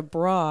need to get a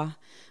bra.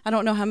 I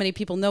don't know how many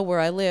people know where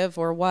I live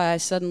or why I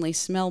suddenly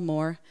smell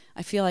more.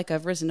 I feel like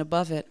I've risen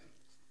above it.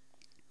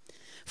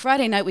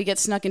 Friday night we get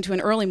snuck into an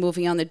early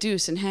movie on the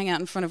Deuce and hang out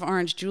in front of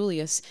Orange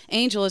Julius.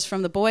 Angel is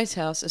from the boys'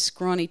 house, a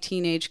scrawny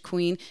teenage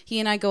queen. He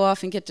and I go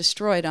off and get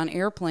destroyed on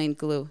airplane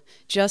glue.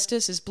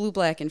 Justice is blue,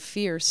 black, and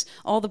fierce.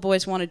 All the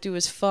boys want to do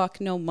is fuck,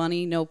 no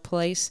money, no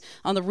place.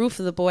 On the roof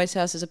of the boys'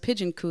 house is a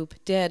pigeon coop,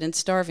 dead and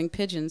starving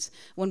pigeons.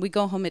 When we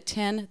go home at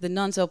 10, the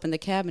nuns open the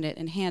cabinet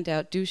and hand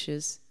out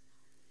douches.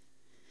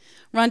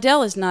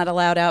 Rondell is not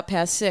allowed out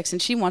past 6,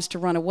 and she wants to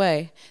run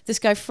away. This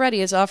guy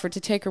Freddie has offered to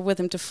take her with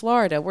him to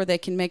Florida, where they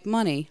can make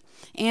money.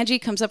 Angie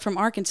comes up from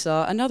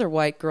Arkansas. Another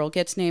white girl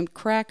gets named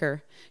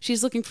Cracker.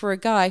 She's looking for a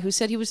guy who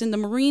said he was in the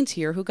Marines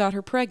here who got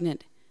her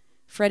pregnant.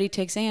 Freddie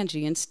takes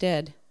Angie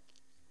instead.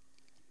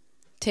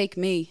 Take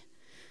me.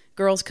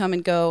 Girls come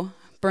and go.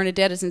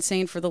 Bernadette is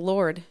insane for the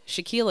Lord.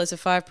 Shaquille is a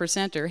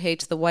 5%er,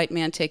 hates the white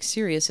man takes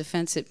serious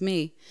offense at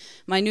me.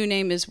 My new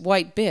name is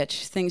White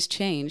Bitch. Things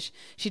change.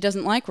 She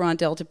doesn't like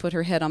Rondell to put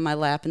her head on my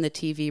lap in the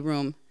TV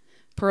room.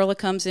 Perla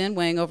comes in,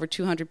 weighing over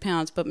 200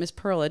 pounds, but Miss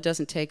Perla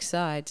doesn't take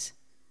sides.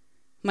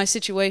 My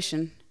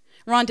situation.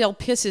 Rondell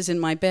pisses in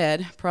my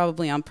bed,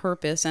 probably on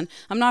purpose, and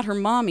I'm not her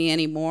mommy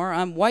anymore.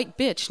 I'm White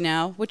Bitch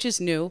now, which is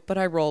new, but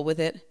I roll with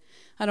it.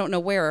 I don't know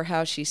where or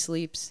how she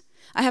sleeps.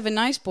 I have a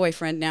nice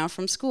boyfriend now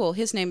from school.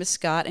 His name is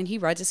Scott, and he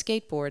rides a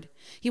skateboard.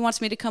 He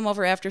wants me to come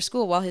over after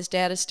school while his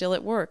dad is still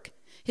at work.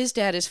 His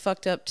dad is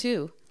fucked up,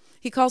 too.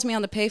 He calls me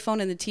on the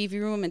payphone in the TV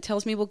room and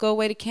tells me we'll go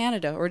away to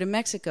Canada or to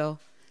Mexico.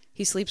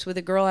 He sleeps with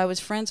a girl I was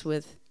friends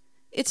with.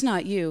 It's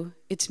not you.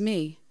 It's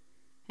me.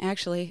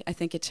 Actually, I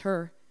think it's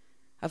her.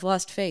 I've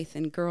lost faith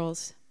in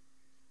girls.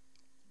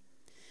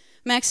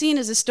 Maxine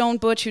is a stone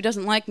butch who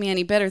doesn't like me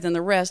any better than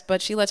the rest,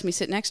 but she lets me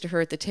sit next to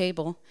her at the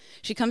table.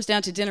 She comes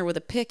down to dinner with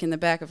a pick in the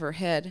back of her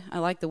head. I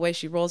like the way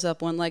she rolls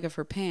up one leg of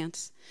her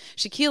pants.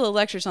 Shaquille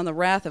lectures on the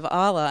wrath of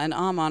Allah and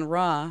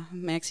Amun-Ra.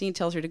 Maxine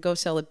tells her to go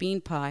sell a bean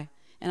pie,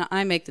 and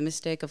I make the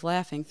mistake of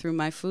laughing through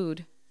my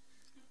food.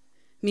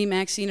 Me,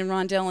 Maxine, and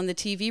Rondell in the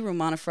TV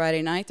room on a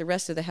Friday night, the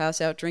rest of the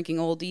house out drinking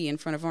Old E in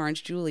front of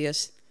Orange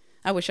Julius.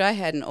 I wish I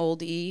had an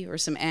Old E or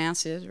some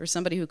acid or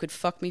somebody who could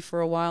fuck me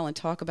for a while and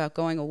talk about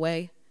going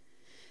away.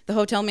 The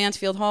Hotel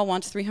Mansfield Hall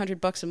wants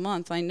 $300 a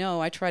month. I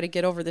know. I try to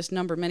get over this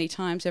number many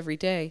times every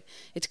day.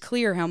 It's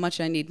clear how much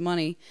I need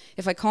money.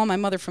 If I call my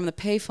mother from the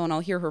payphone,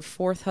 I'll hear her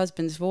fourth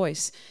husband's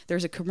voice.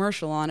 There's a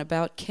commercial on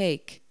about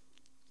cake.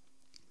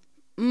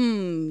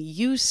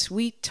 You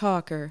sweet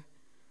talker.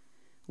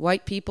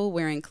 White people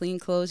wearing clean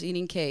clothes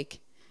eating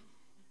cake.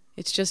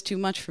 It's just too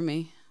much for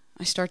me.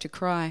 I start to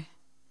cry.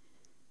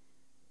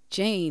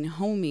 Jane,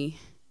 homie.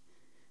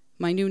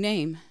 My new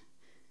name.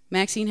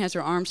 Maxine has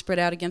her arms spread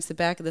out against the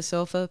back of the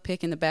sofa,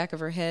 pick in the back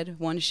of her head,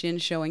 one shin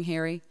showing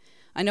hairy.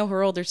 I know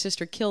her older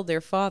sister killed their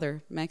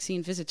father.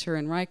 Maxine visits her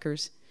in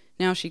Rikers.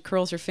 Now she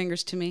curls her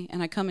fingers to me,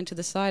 and I come into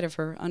the side of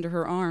her, under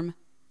her arm.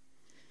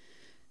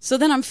 So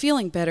then I'm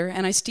feeling better,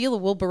 and I steal a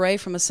wool beret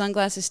from a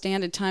sunglasses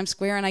stand in Times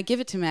Square, and I give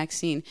it to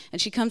Maxine,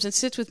 and she comes and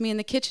sits with me in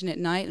the kitchen at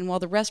night, and while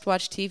the rest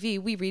watch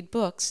TV, we read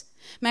books.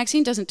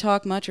 Maxine doesn't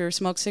talk much or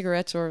smoke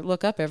cigarettes or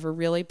look up ever,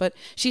 really, but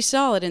she's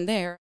solid in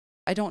there.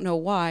 I don't know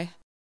why.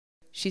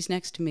 She's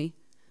next to me,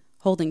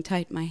 holding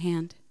tight my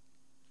hand.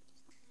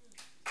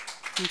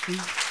 Thank you.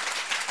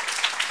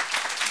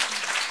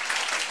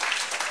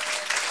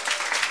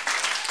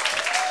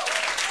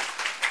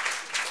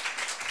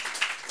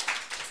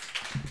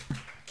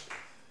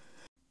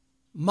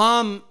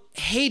 Mom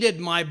hated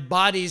my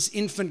body's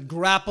infant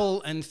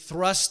grapple and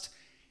thrust,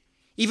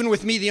 even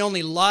with me the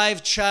only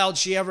live child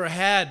she ever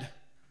had.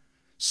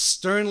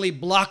 Sternly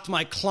blocked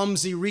my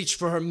clumsy reach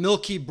for her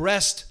milky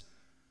breast.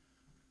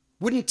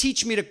 Wouldn't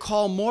teach me to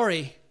call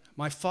Maury,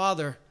 my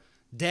father,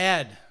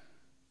 Dad.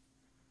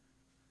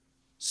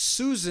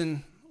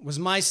 Susan was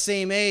my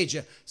same age,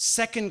 a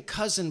second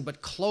cousin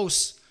but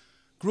close.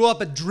 Grew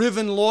up a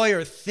driven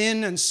lawyer,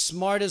 thin and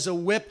smart as a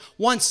whip.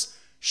 Once,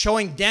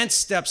 showing dance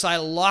steps, I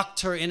locked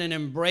her in an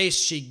embrace.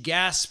 She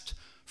gasped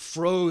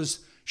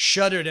froze,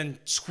 shuddered,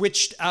 and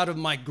twitched out of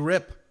my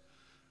grip.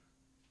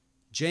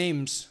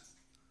 James,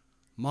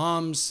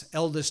 Mom's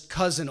eldest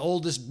cousin,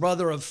 oldest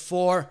brother of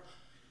 4,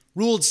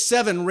 ruled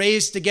 7,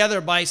 raised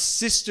together by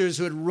sisters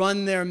who had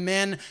run their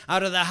men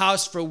out of the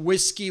house for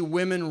whiskey,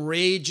 women,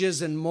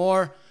 rages, and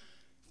more,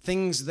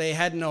 things they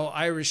had no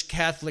Irish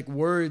Catholic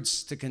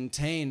words to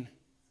contain.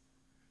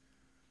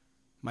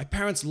 My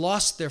parents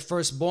lost their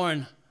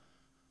firstborn.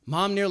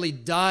 Mom nearly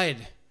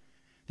died.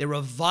 They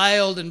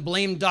reviled and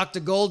blamed Dr.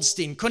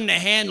 Goldstein. Couldn't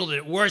have handled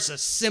it worse. A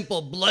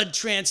simple blood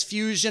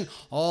transfusion,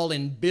 all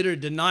in bitter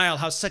denial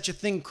how such a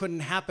thing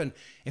couldn't happen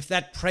if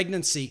that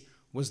pregnancy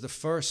was the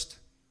first.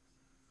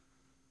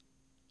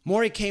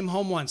 Maury came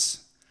home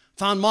once,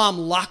 found Mom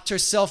locked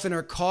herself in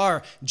her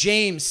car.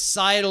 James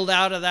sidled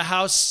out of the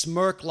house,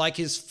 smirked like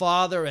his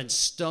father and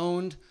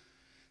stoned.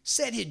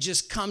 Said he'd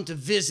just come to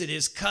visit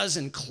his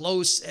cousin,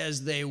 close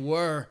as they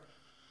were.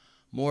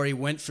 Maury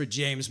went for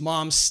James.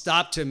 Mom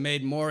stopped him,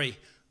 made Maury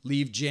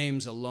leave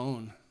James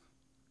alone.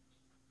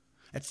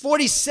 At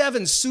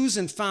 47,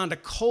 Susan found a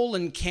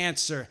colon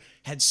cancer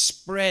had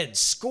spread,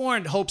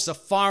 scorned hopes of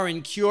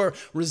foreign cure,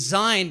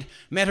 resigned,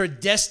 met her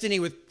destiny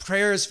with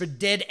prayers for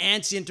dead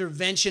aunt's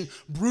intervention,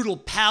 brutal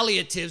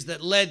palliatives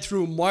that led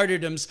through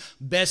martyrdom's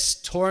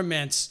best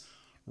torments,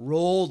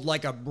 rolled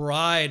like a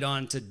bride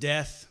on to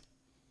death.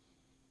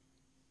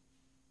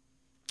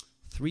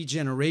 3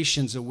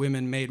 generations of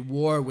women made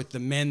war with the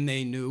men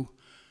they knew.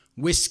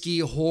 Whiskey,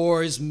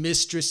 whores,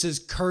 mistresses,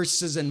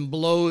 curses, and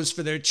blows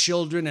for their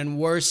children, and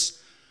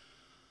worse.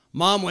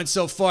 Mom went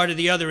so far to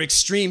the other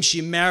extreme,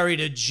 she married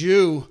a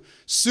Jew.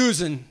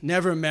 Susan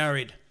never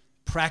married,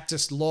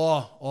 practiced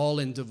law, all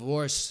in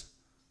divorce.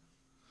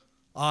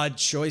 Odd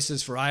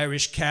choices for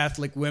Irish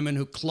Catholic women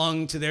who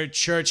clung to their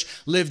church,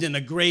 lived in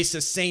the grace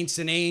of saints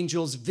and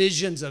angels,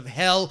 visions of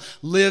hell,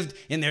 lived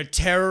in their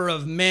terror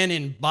of men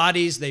in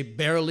bodies they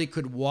barely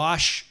could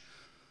wash.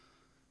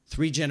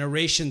 3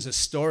 generations of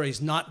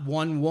stories not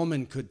one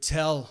woman could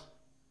tell.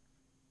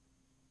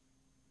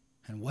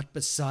 And what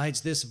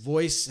besides this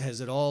voice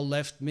has it all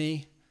left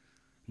me?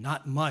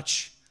 Not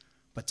much,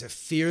 but to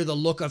fear the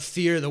look of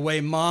fear the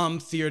way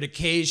Mom feared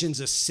occasions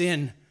of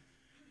sin.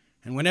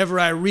 And whenever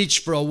I reach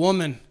for a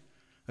woman,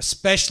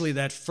 especially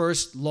that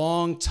first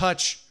long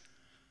touch,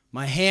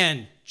 my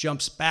hand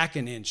jumps back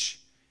an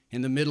inch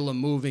in the middle of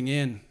moving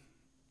in.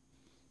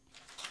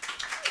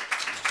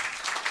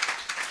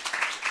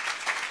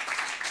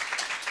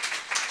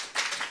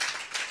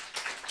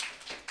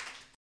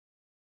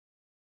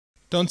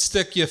 Don't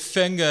stick your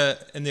finger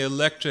in the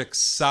electric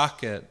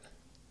socket,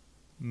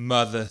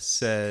 Mother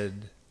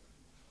said.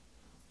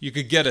 You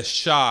could get a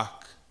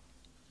shock,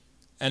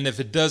 and if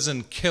it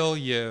doesn't kill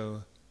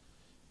you,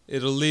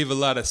 it'll leave a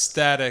lot of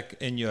static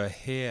in your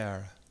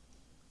hair.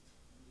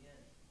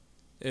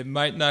 It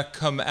might not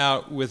come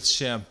out with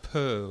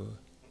shampoo.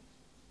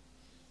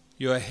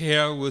 Your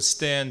hair will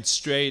stand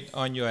straight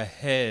on your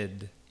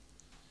head,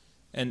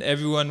 and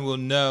everyone will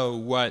know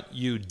what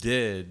you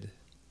did.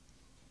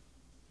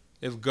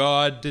 If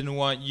God didn't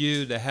want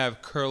you to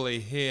have curly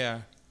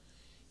hair,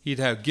 He'd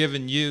have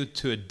given you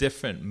to a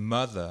different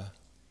mother.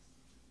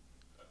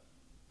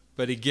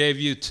 But He gave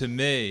you to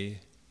me,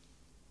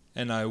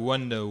 and I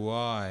wonder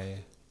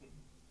why.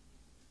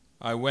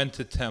 I went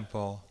to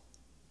temple.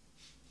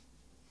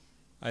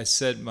 I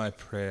said my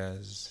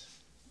prayers.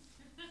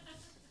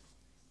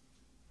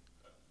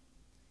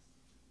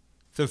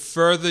 The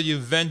further you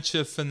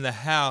venture from the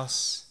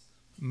house,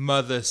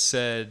 Mother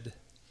said,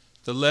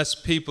 the less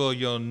people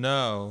you'll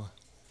know.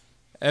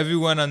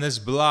 Everyone on this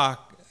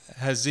block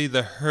has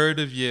either heard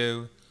of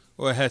you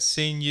or has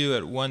seen you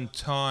at one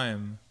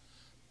time,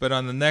 but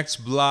on the next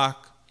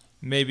block,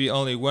 maybe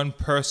only one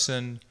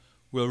person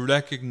will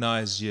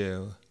recognize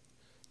you.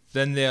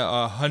 Then there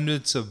are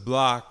hundreds of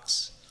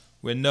blocks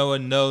where no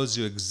one knows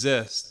you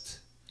exist.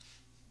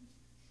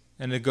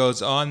 And it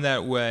goes on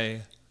that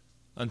way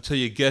until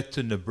you get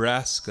to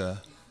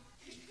Nebraska,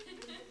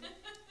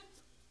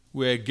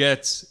 where it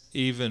gets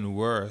even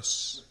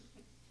worse.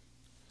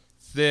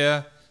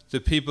 There, the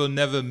people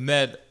never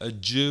met a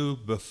Jew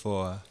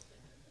before.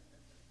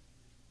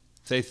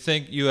 They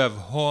think you have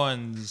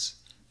horns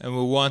and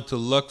will want to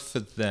look for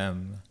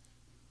them.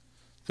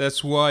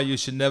 That's why you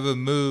should never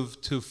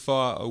move too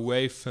far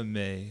away from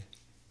me.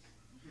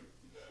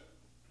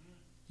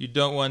 You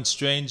don't want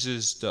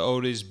strangers to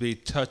always be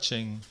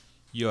touching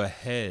your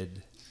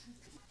head.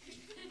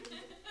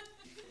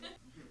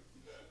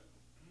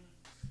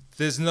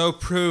 There's no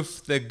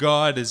proof that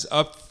God is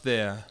up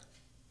there,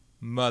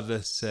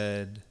 Mother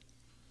said.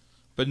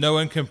 But no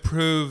one can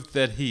prove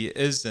that He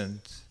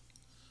isn't.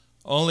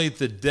 Only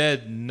the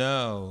dead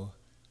know.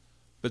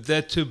 But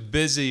they're too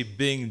busy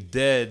being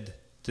dead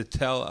to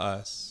tell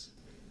us.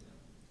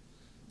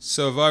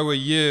 So if I were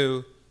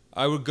you,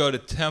 I would go to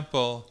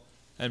temple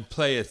and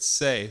play it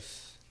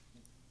safe.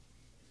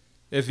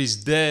 If He's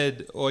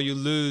dead, all you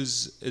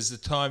lose is the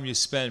time you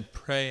spent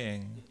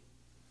praying.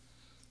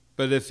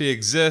 But if He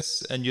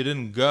exists and you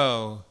didn't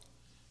go,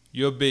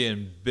 you'll be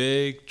in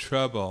big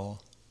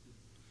trouble.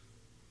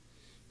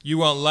 You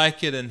won't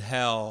like it in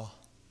hell.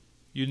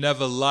 You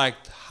never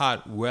liked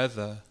hot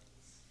weather.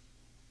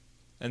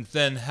 And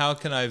then how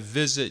can I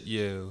visit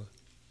you?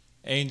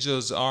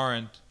 Angels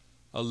aren't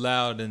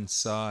allowed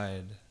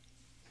inside.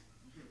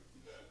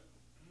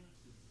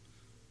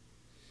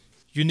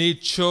 You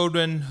need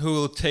children who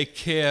will take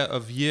care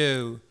of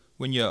you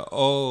when you're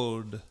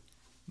old,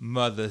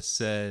 Mother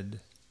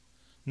said.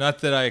 Not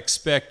that I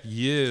expect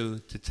you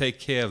to take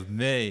care of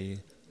me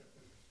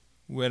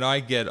when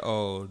I get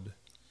old.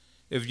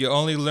 If you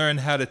only learn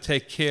how to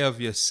take care of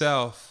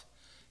yourself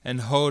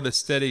and hold a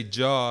steady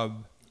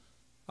job,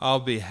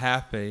 I'll be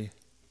happy.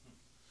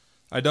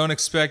 I don't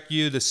expect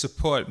you to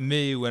support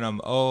me when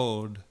I'm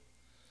old,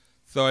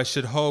 though I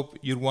should hope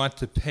you'd want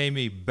to pay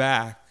me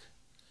back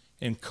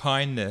in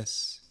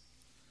kindness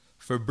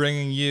for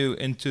bringing you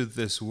into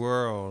this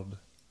world.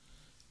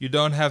 You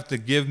don't have to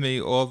give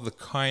me all the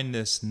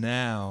kindness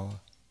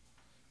now.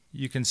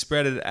 You can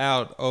spread it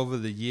out over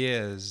the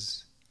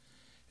years.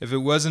 If it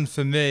wasn't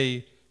for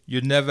me,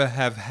 you'd never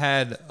have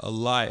had a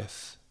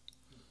life,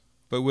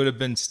 but would have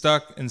been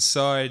stuck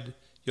inside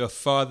your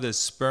father's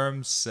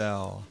sperm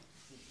cell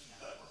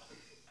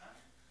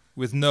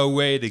with no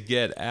way to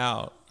get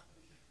out.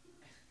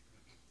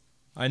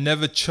 I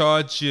never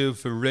charged you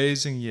for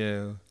raising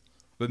you,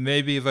 but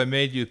maybe if I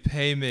made you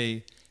pay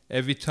me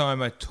every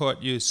time I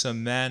taught you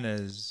some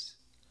manners,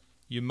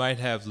 you might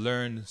have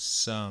learned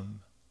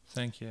some.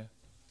 Thank you.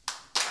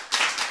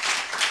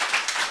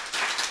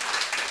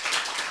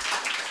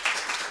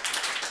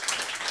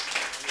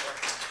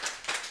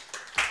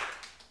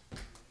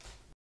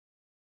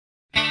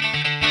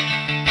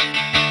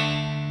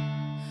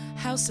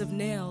 House of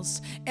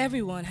nails,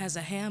 everyone has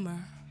a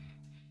hammer.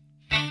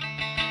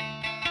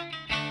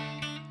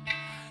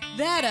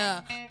 That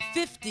a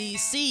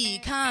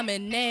 50C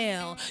common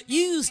nail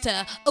used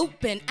to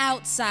open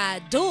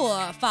outside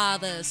door,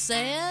 father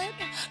said.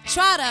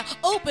 Try to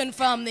open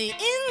from the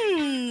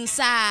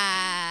inside.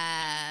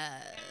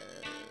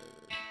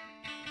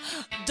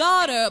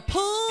 Daughter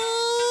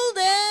pulled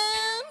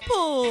and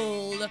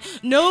pulled,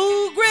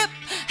 no grip,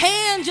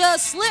 hand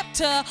just slipped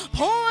to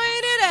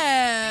point it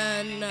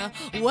in.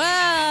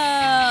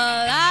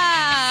 Well,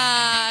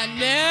 I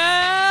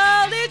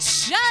nailed it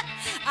shut,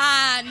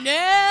 I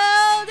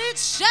nailed it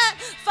shut,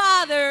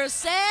 father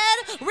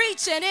said,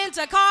 reaching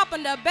into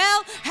carpenter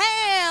belt,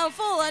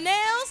 handful of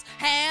nails,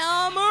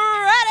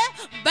 hammer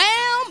ready,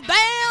 bam,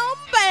 bam,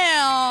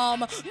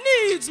 bam,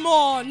 needs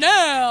more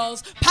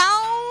nails,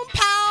 pound,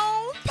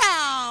 pound,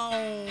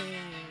 pound.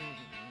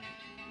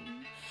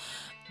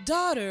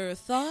 Daughter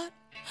thought,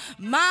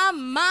 my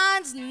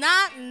mind's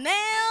not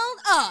nailed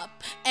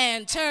up,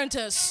 and turned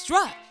to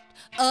strut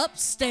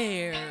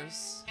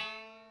upstairs.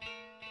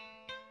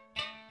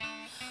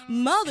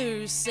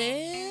 Mother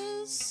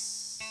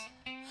says,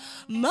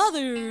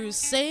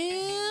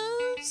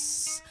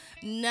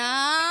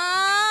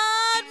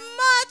 not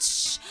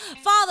much.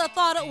 Father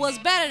thought it was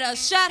better to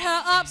shut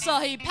her up, so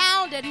he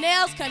pounded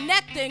nails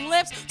connecting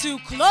lips to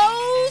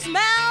close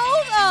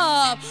mouth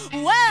up.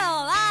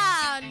 Well,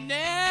 I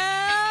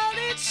nailed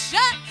it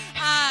shut,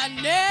 I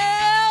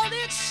nailed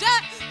it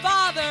shut,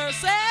 father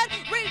said,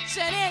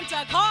 reaching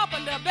into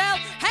carpenter belt,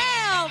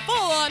 handful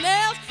of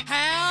nails,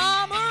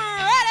 hammer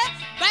ready,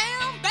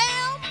 bam,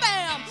 bam,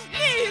 bam,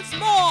 needs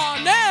more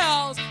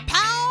nails,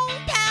 pound,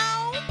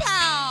 pound,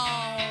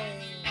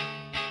 pound.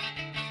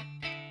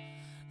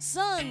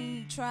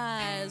 Son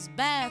tries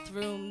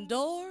bathroom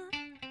door,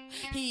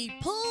 he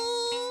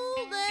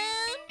pulled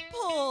and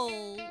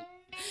pulled.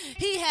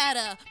 He had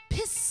a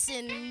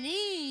pissin'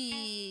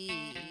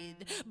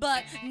 need,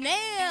 but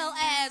nail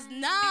as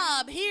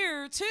knob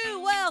here too.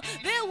 Well,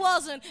 there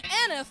wasn't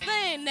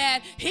anything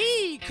that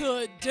he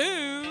could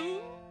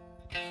do.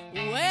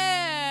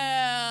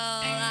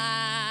 Well,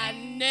 I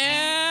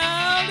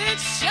nailed it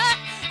shut,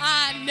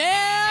 I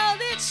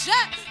nailed it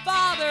shut,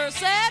 father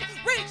said,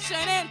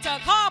 reaching into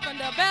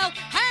carpenter belt,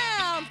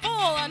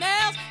 handful of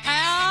nails,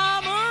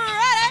 hammer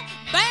ready,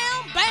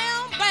 bam,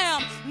 bam,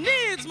 bam,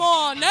 needs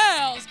more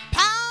nails,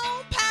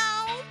 pound,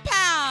 pound,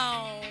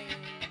 pound.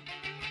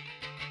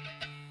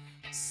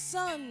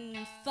 Son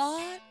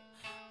thought,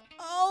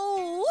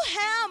 oh,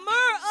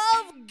 hammer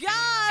of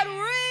God,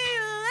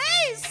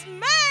 release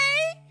me.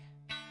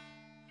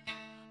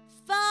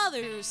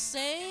 Father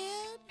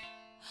said,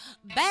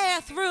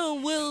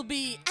 bathroom will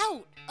be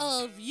out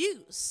of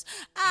use.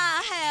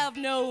 I have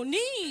no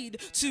need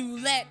to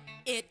let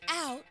it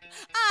out.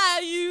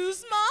 I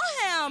used my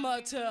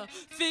hammer to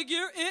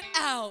figure it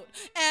out.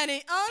 And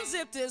he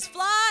unzipped his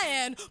fly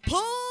and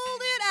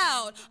pulled it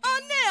out. A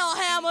nail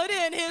hammered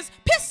in his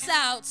piss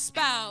out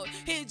spout.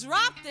 He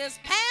dropped his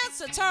pants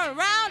to turn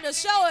around to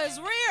show his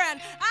rear, and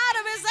out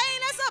of his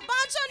anus a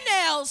bunch of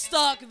nails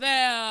stuck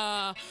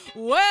there.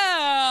 Well,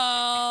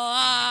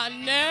 I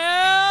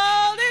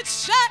nailed it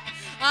shut,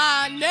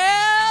 I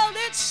nailed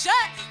it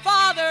shut,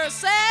 father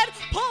said,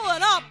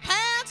 pulling up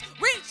pants,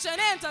 reaching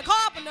into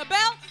carpenter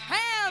belt,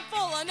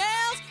 handful of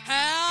nails,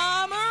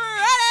 hammer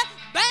ready,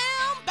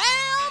 bam,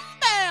 bam,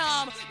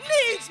 bam,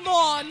 needs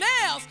more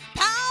nails,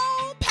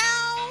 pound,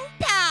 pound,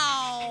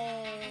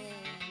 pound.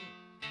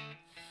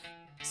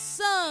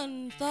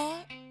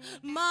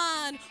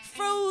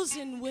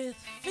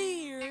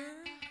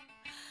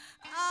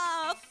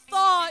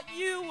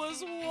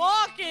 was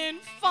walking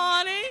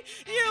funny.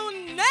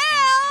 You now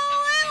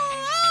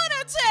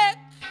lunatic.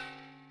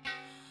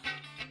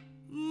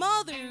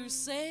 Mother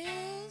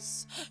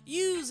says,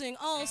 using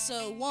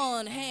also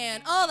one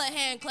hand, other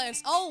hand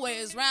clenched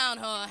always round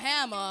her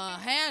hammer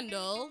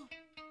handle.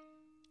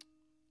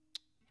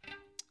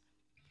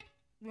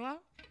 Yeah,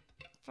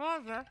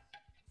 Father.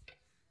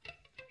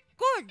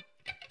 Good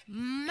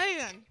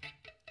man.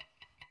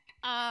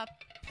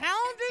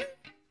 Pounding,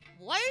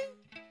 weight,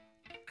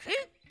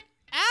 keep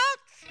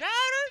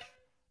outsiders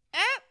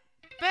at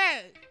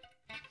bay.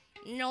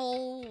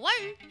 No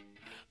way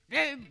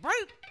they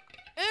break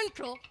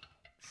into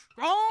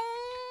strong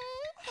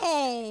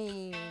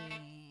home.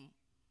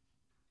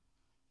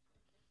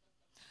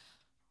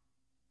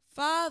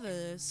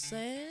 Father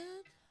said,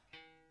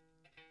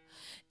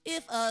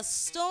 if a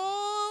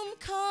storm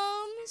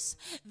comes,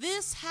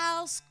 this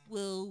house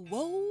will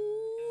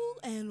roll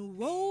and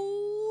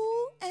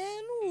roll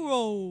and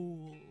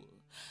roll.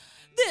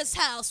 This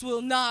house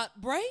will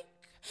not break.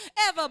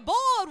 Every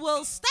board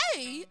will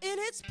stay in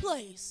its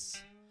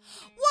place.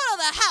 What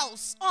other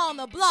house on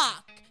the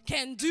block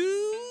can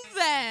do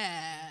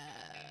that?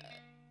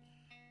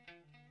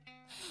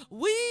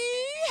 We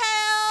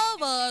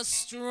have a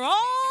strong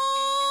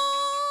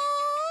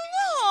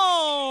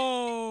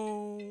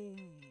home.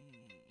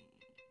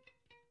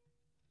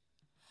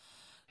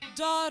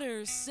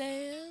 Daughter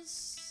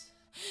says,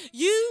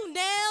 you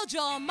nailed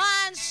your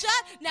mind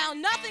shut, now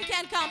nothing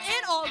can come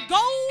in or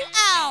go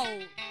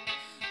out.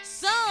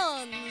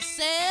 Son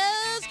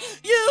says,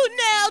 you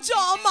nailed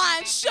your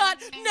mind shut,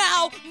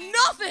 now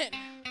nothing.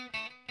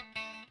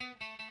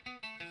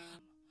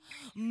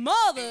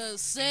 Mother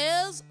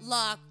says,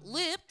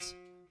 lock-lipped,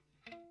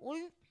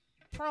 we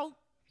protected.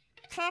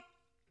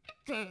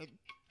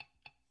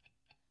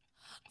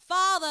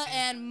 Father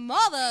and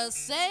mother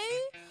say,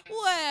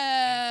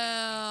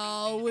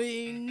 well,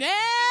 we nailed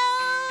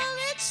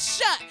it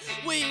shut.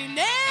 We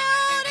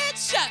nailed it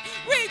shut.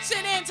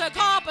 Reaching into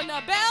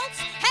carpenter belts,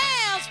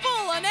 hands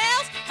full of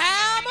nails,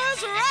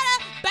 hammers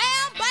ready,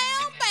 bam,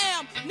 bam,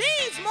 bam.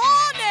 Needs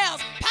more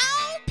nails,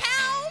 pound,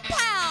 pound,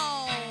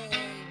 pound.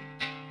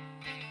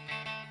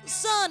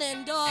 Son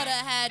and daughter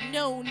had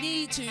no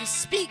need to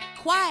speak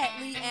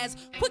quietly as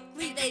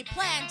quickly they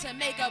planned to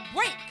make a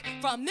break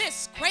from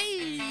this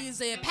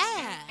crazy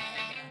path.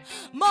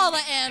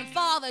 Mother and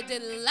father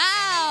did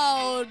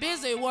loud,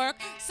 busy work,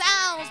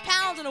 sounds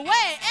pounding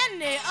away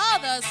any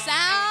other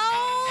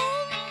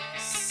sounds.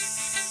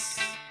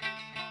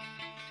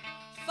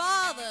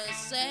 Father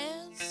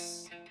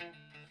says,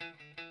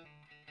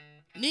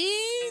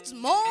 needs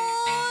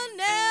more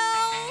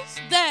nails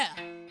there.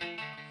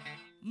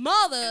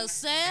 Mother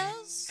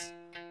says,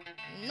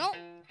 no,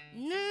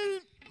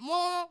 need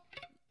more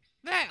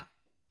there.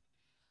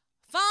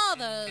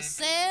 Father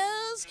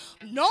says,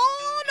 no,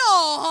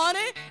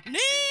 honey,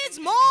 needs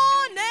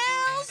more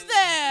nails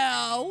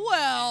there.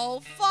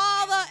 Well,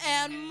 father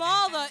and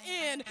mother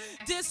in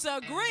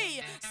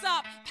disagree.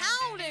 Stop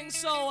pounding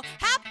so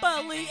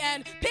happily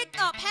and pick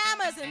up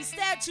hammers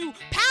instead to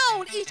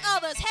pound each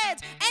other's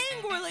heads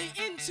angrily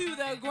into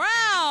the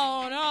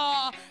ground.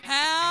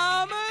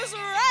 Hammers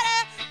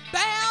ready,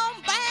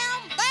 bam,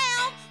 bam,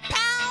 bam,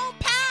 pound,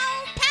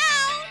 pound,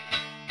 pound.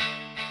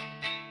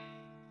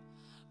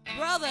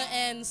 Brother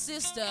and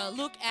sister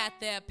look at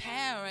their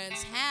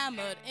parents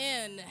hammered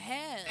in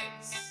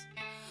heads.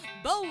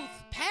 Both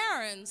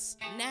parents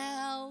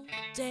now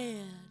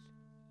dead.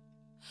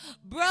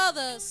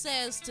 Brother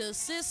says to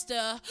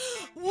sister,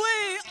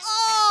 we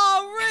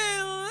are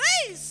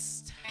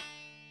released.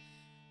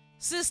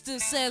 Sister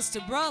says to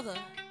brother,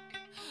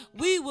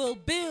 we will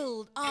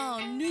build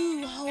our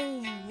new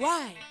home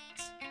right.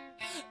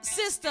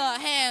 Sister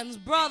hands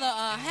brother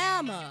a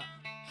hammer.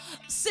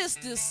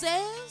 Sister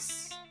says,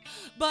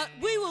 but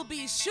we will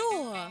be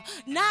sure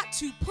not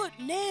to put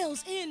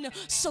nails in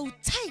so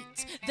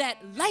tight that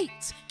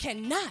light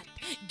cannot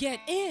get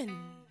in.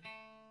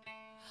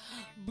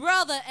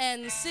 Brother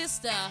and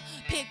sister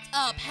picked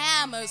up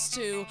hammers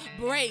to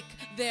break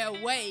their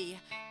way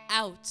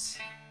out.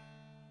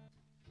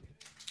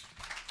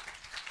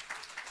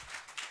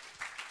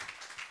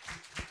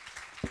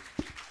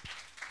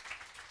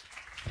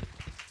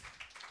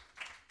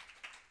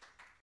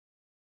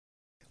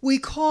 We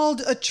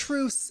called a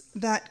truce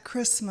that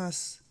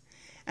Christmas,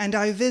 and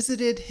I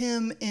visited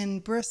him in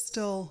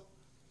Bristol,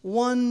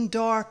 one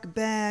dark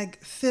bag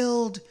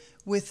filled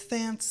with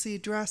fancy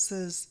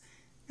dresses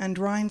and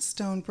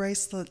rhinestone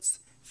bracelets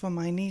for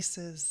my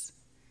nieces,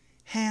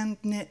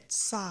 hand-knit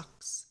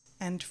socks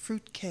and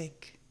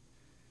fruitcake,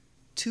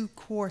 2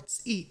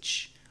 quarts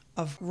each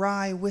of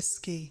rye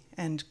whiskey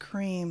and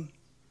cream.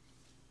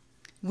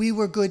 We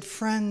were good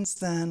friends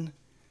then.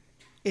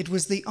 It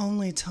was the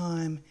only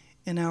time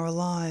in our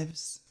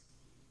lives.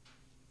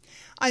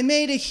 I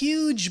made a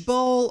huge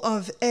bowl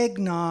of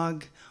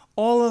eggnog,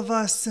 all of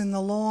us in the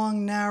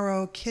long,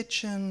 narrow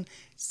kitchen,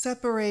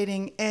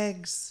 separating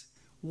eggs,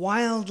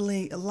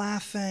 wildly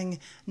laughing,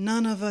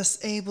 none of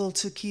us able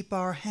to keep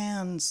our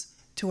hands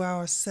to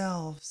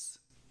ourselves.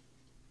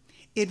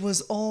 It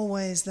was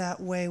always that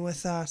way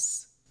with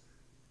us.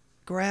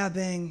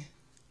 grabbing,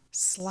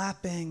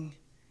 slapping,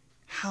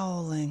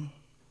 howling.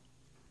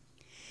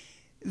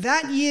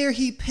 That year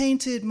he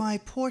painted my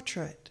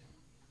portrait.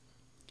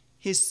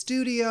 His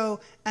studio,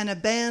 an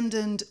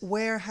abandoned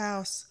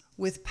warehouse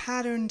with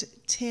patterned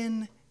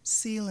tin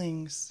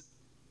ceilings,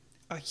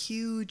 a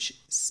huge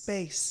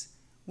space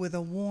with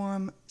a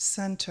warm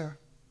center.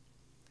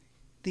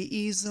 The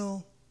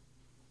easel,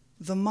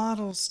 the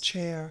model's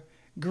chair,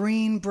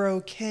 green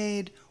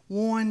brocade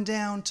worn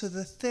down to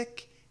the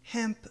thick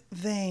hemp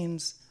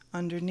veins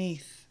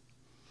underneath.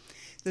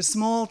 The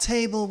small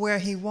table where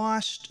he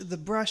washed the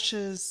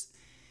brushes,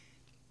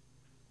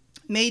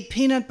 made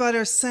peanut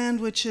butter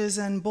sandwiches,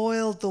 and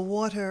boiled the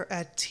water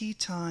at tea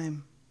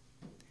time.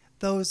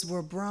 Those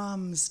were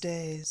Brahms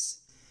days,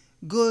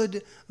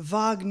 good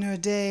Wagner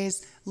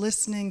days,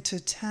 listening to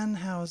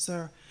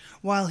Tannhauser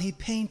while he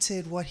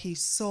painted what he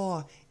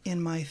saw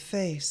in my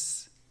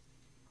face.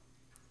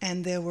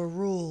 And there were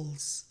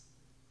rules.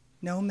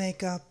 No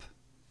makeup,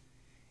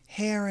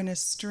 hair in a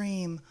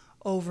stream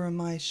over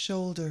my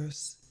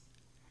shoulders.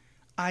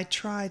 I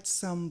tried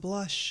some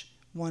blush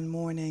one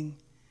morning,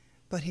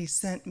 but he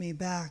sent me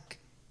back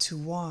to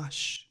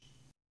wash.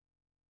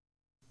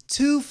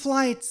 2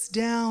 flights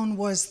down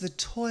was the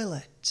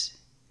toilet,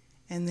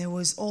 and there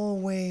was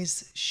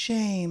always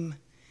shame,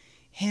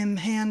 him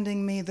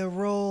handing me the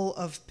roll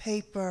of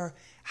paper,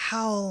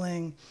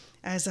 howling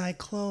as I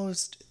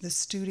closed the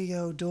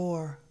studio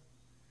door.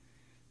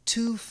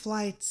 2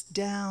 flights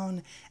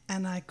down,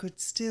 and I could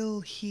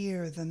still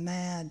hear the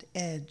mad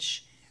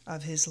edge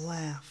of his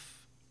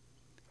laugh.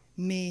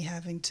 Me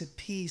having to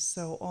pee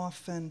so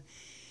often,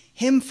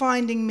 him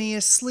finding me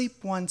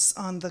asleep once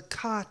on the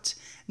cot,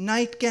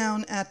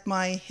 nightgown at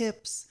my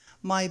hips,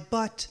 my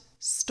butt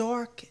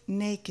stark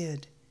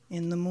naked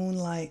in the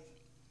moonlight.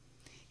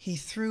 He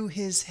threw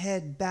his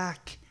head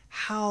back,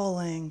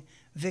 howling,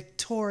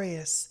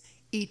 victorious,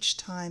 each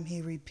time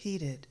he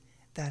repeated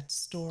that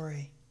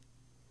story.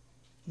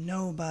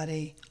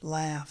 Nobody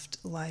laughed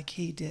like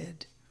he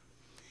did.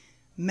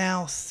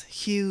 Mouth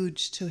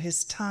huge to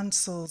his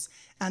tonsils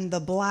and the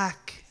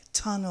black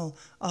tunnel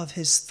of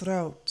his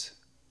throat.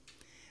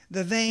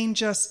 The vein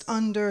just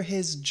under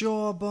his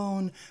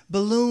jawbone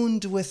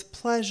ballooned with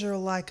pleasure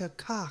like a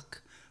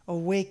cock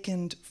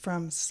awakened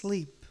from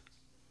sleep.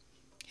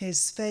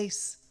 His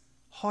face,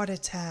 heart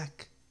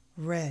attack,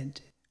 red.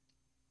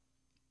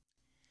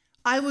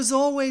 I was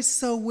always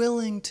so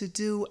willing to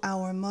do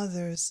our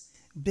mother's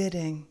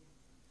bidding.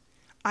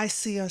 I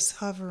see us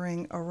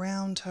hovering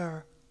around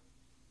her.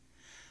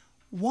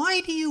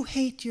 "Why do you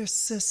hate your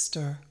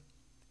sister?"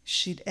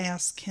 she'd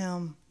ask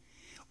him,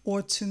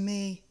 or to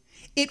me,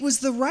 "It was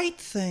the right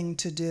thing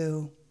to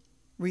do,"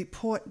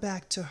 report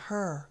back to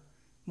her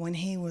when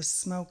he was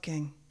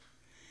smoking.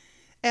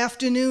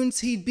 Afternoons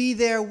he'd be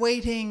there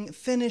waiting,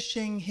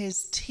 finishing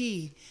his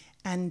tea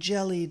and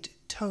jellied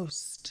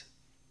toast.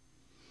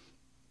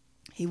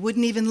 He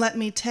wouldn't even let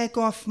me take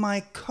off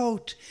my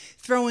coat,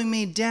 throwing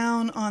me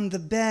down on the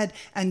bed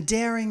and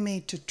daring me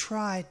to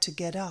try to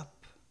get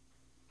up.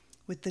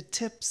 With the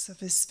tips of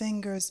his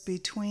fingers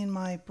between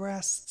my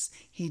breasts,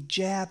 he'd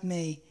jab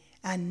me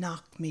and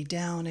knock me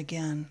down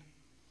again.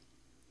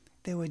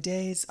 There were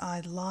days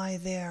I'd lie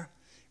there,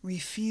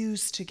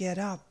 refuse to get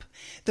up.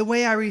 The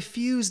way I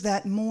refused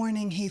that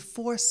morning, he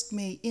forced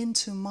me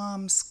into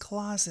Mom's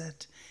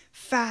closet.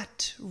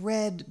 Fat,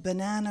 red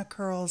banana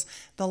curls,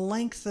 the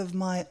length of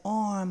my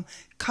arm,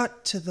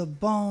 cut to the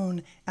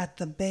bone at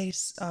the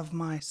base of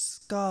my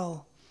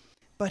skull.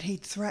 But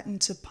he'd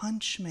threatened to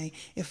punch me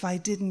if I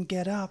didn't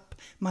get up.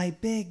 My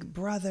big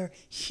brother,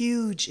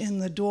 huge in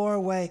the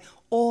doorway,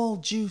 all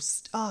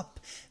juiced up,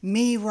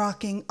 me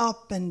rocking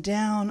up and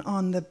down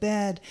on the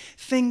bed,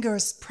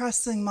 fingers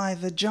pressing my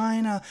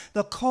vagina,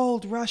 the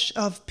cold rush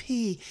of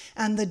pee,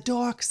 and the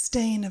dark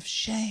stain of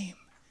shame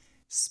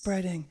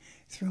spreading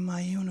through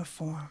my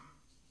uniform.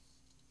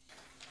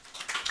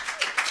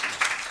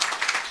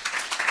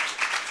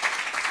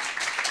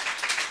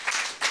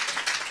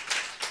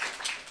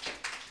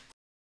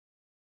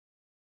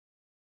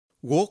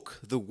 Walk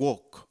the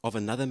walk of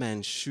another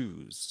man's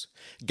shoes.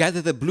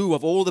 Gather the blue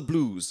of all the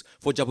blues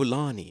for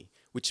Jabulani,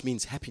 which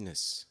means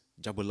happiness,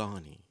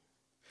 Jabulani.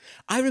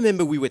 I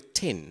remember we were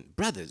 10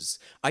 brothers.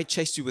 I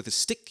chased you with a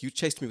stick, you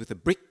chased me with a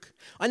brick.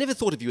 I never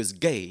thought of you as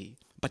gay,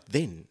 but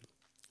then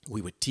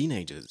we were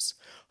teenagers.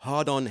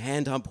 Hard on,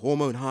 hand hump,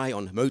 hormone high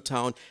on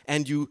Motown,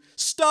 and you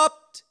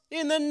stopped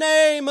in the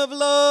name of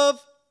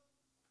love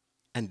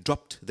and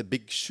dropped the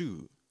big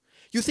shoe.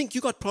 You think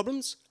you got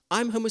problems?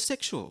 I'm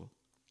homosexual.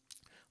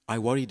 I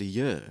worried a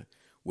year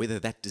whether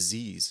that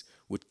disease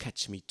would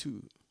catch me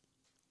too.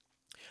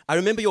 I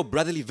remember your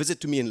brotherly visit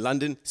to me in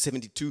London,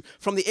 72.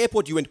 From the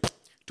airport you went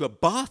to a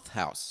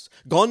bathhouse,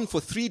 gone for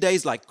 3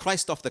 days like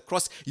Christ off the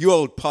cross. You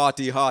old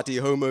party-hearty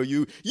homo,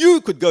 you.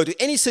 You could go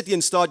to any city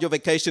and start your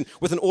vacation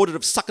with an order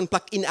of suck and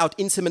pluck in-out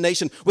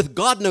insemination with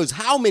God knows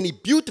how many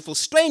beautiful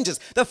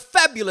strangers, the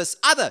fabulous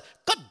other.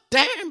 God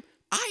damn,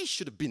 I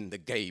should have been the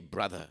gay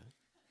brother.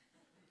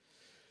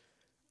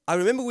 I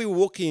remember we were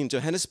walking in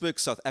Johannesburg,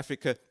 South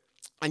Africa,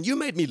 And you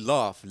made me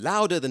laugh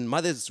louder than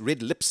mother's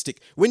red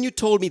lipstick when you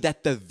told me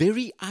that the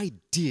very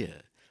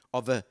idea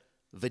of a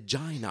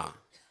vagina,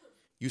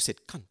 you said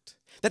cunt,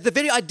 that the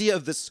very idea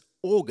of this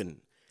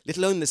organ, let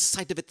alone the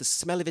sight of it, the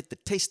smell of it, the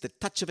taste, the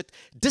touch of it,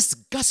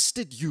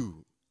 disgusted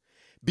you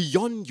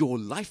beyond your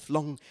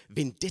lifelong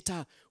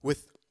vendetta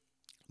with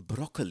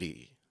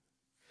broccoli,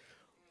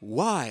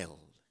 while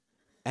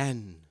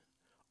an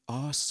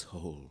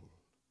arsehole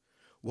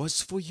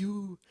was for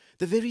you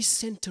the very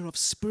center of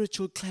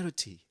spiritual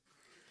clarity,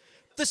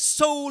 the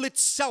soul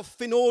itself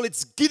in all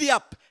its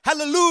giddy-up,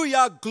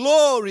 hallelujah,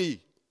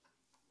 glory.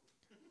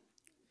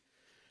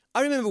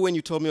 I remember when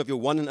you told me of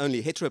your one and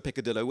only hetero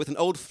peccadillo with an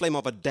old flame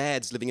of a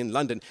dad's living in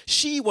London.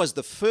 She was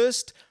the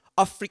first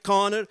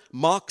Afrikaner,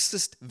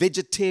 Marxist,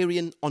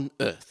 vegetarian on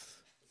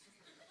earth.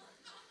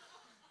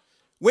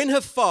 When her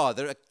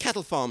father, a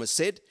cattle farmer,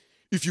 said,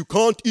 "If you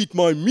can't eat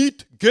my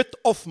meat, get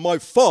off my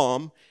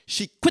farm,"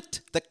 she quit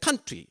the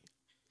country.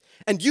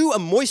 And you, a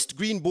moist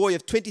green boy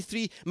of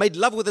 23, made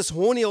love with this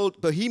horny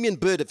old bohemian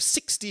bird of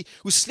 60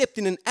 who slept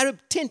in an Arab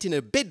tent in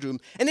her bedroom,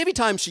 and every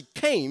time she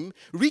came,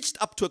 reached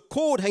up to a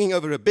cord hanging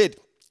over her bed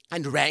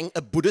and rang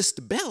a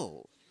Buddhist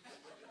bell.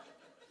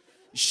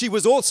 She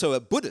was also a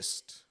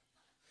Buddhist.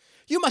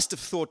 You must have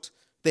thought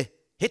the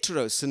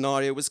hetero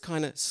scenario was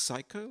kind of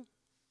psycho.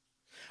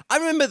 I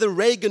remember the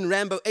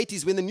Reagan-Rambo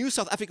 80s when the new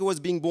South Africa was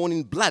being born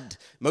in blood,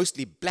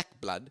 mostly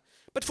black blood,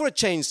 but for a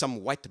change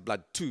some white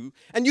blood too,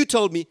 and you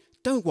told me,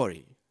 "Don't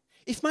worry.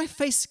 If my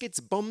face gets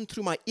bombed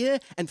through my ear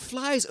and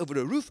flies over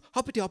a roof,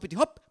 hoppity hoppity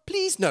hop,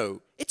 please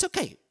know, it's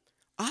okay.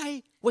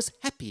 I was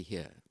happy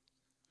here."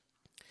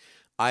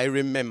 I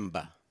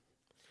remember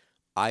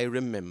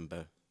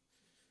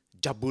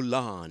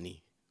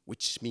Jabulani,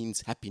 which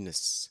means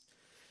happiness.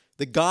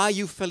 The guy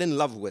you fell in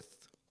love with,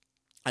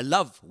 a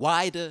love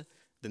wider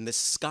than the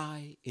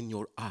sky in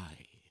your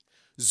eye.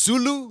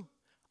 Zulu,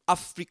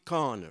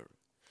 Afrikaner.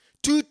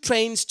 2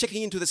 trains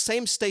checking into the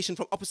same station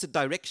from opposite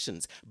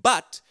directions.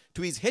 But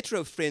to his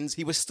hetero friends,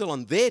 he was still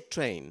on their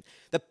train,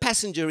 the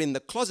passenger in the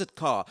closet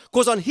car,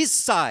 cause on his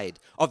side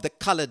of the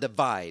color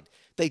divide,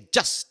 they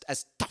just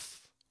as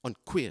tough on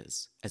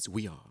queers as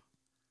we are.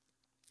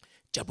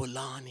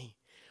 Jabulani,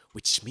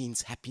 which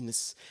means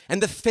happiness,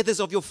 and the feathers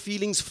of your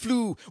feelings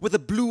flew with the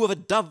blue of a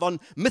dove on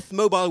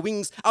myth-mobile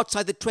wings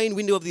outside the train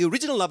window of the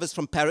original lovers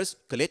from Paris,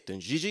 Colette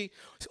and Gigi,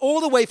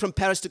 all the way from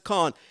Paris to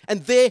Caen,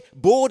 and there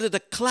boarded a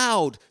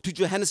cloud to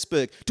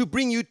Johannesburg to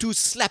bring you 2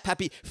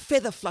 slap-happy,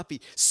 feather-fluffy,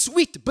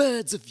 sweet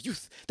birds of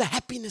youth, the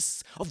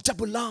happiness of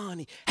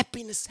Jabulani,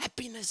 happiness,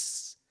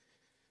 happiness.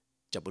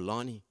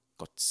 Jabulani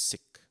got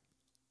sick.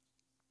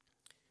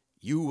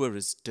 You were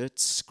as dirt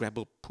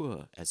scrabble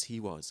poor as he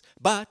was,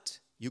 but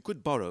you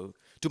could borrow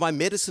to buy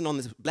medicine on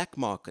the black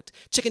market,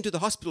 check into the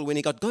hospital when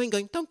he got going,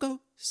 don't go,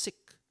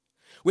 sick.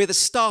 Where the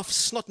staff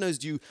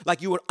snot-nosed you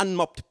like you were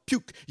unmopped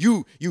puke.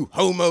 You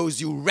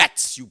homos, you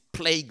rats, you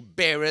plague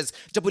bearers.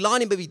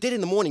 Jabulani may be dead in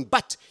the morning,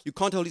 but you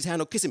can't hold his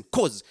hand or kiss him,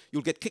 cause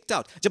you'll get kicked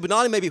out.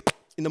 Jabulani may be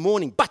in the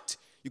morning, but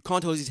you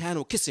can't hold his hand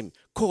or kiss him,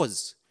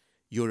 cause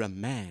you're a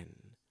man,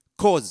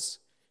 cause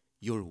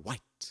you're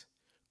white,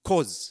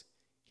 cause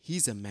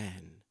he's a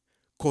man,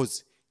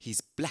 cause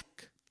he's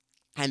black.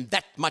 And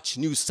that much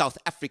new South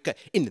Africa,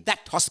 in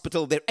that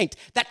hospital there ain't,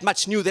 that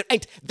much new there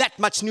ain't, that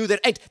much new there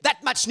ain't,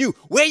 that much new.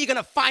 Where are you going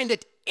to find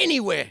it?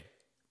 Anywhere.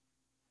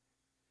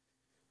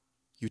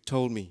 You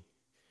told me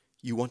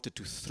you wanted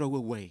to throw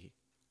away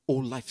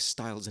all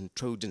lifestyles and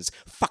Trojans,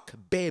 fuck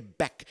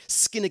bareback,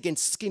 skin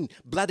against skin,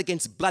 blood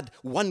against blood,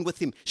 one with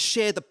him,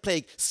 share the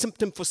plague,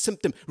 symptom for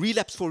symptom,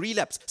 relapse for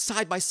relapse,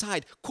 side by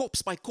side,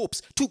 corpse by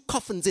corpse, 2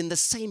 coffins in the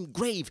same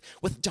grave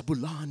with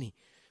Jabulani,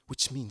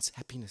 which means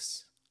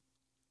happiness.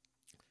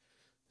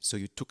 So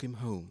you took him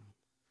home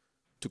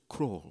to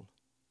crawl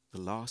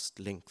the last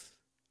length,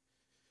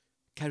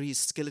 carry his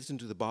skeleton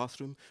to the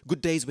bathroom,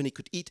 good days when he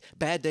could eat,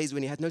 bad days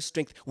when he had no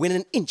strength, when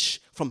an inch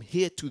from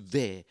here to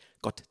there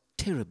got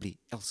terribly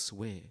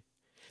elsewhere.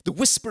 The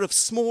whisper of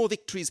small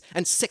victories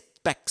and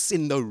setbacks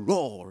in the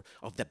roar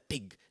of the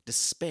big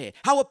despair.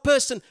 How a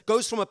person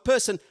goes from a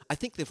person, I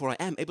think therefore I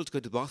am able to go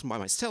to the bathroom by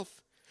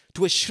myself,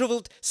 to a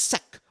shriveled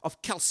sack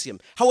of calcium.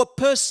 How a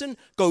person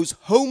goes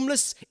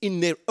homeless in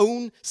their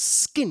own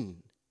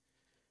skin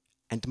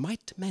and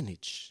might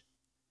manage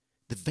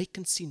the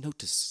vacancy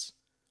notice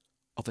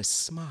of a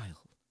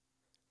smile.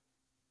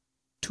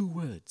 2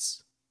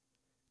 words.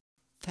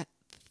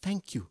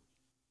 Thank you.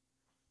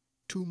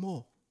 2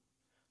 more.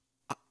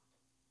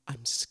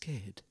 I'm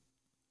scared.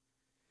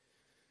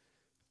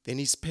 Then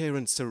his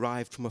parents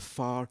arrived from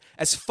afar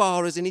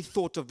as any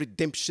thought of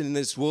redemption in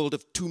this world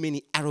of too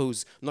many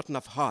arrows, not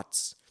enough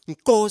hearts.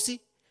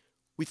 Nkosi,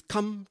 we've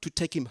come to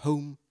take him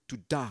home to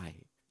die.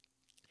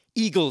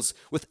 Eagles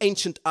with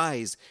ancient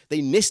eyes,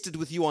 they nested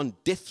with you on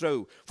death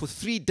row for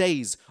 3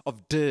 days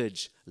of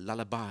dirge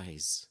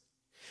lullabies.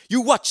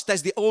 You watched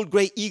as the old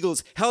grey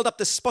eagles held up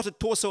the spotted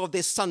torso of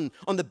their son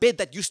on the bed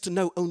that used to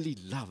know only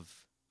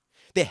love.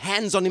 their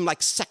hands on him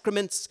like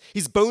sacraments,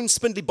 his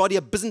bone-spindly body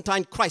a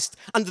Byzantine Christ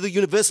under the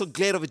universal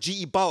glare of a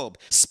GE bulb,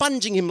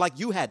 sponging him like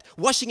you had,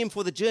 washing him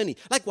for the journey,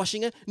 like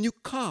washing a new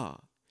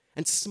car,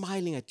 and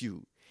smiling at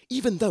you,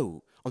 even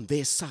though on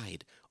their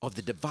side of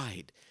the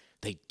divide,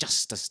 they're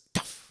just as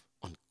tough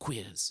on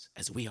queers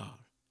as we are.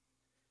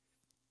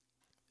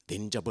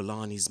 Then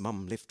Jabulani's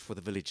mum left for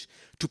the village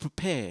to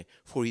prepare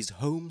for his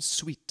home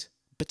sweet,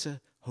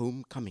 bitter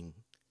homecoming.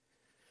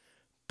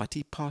 But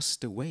he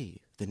passed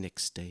away the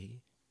next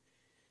day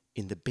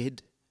in the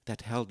bed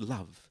that held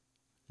love,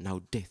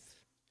 now death.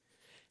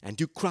 And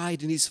you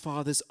cried in his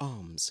father's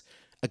arms,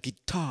 a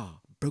guitar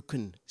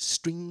broken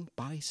string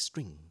by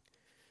string,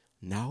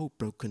 now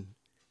broken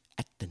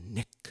at the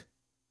neck.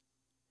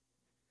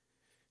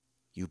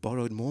 You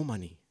borrowed more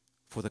money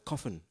for the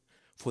coffin,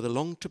 for the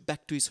long trip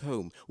back to his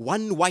home,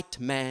 one white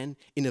man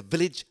in a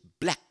village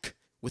black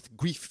with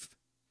grief.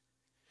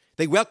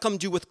 They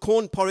welcomed you with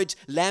corn porridge,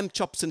 lamb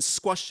chops and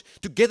squash.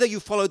 Together you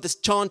followed this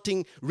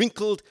chanting,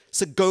 wrinkled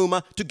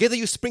sagoma. Together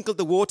you sprinkled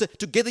the water.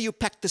 Together you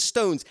packed the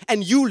stones.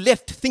 And you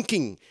left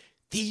thinking,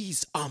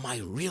 these are my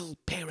real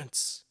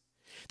parents.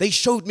 They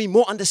showed me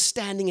more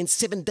understanding in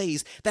 7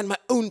 days than my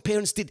own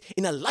parents did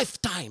in a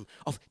lifetime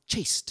of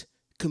chaste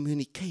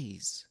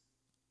communiques.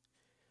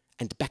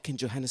 And back in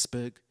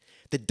Johannesburg,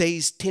 the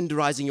days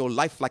tenderizing your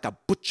life like a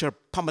butcher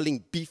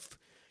pummeling beef,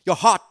 your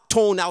heart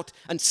torn out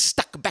and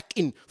stuck back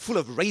in full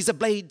of razor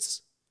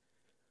blades.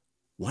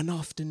 One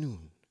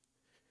afternoon,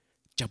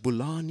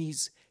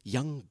 Jabulani's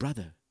young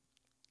brother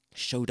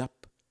showed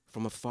up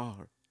from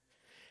afar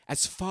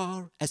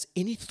as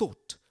any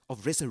thought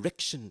of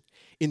resurrection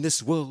in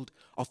this world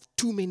of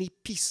too many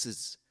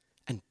pieces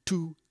and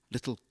too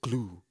little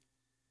glue.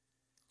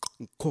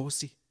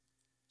 Nkosi,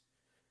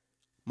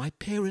 my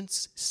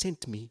parents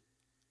sent me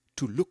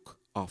to look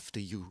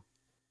after you.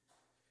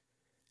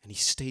 And he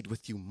stayed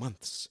with you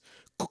months,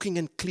 cooking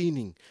and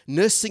cleaning,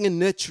 nursing and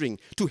nurturing,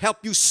 to help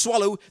you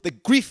swallow the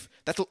grief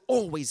that'll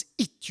always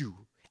eat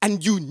you.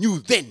 And you knew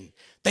then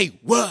they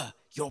were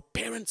your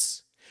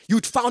parents.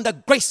 You'd found a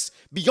grace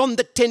beyond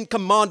the 10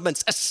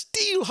 commandments, a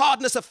steel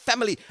hardness of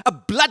family, a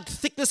blood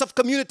thickness of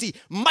community,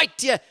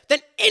 mightier than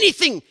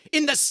anything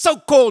in the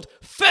so-called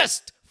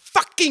first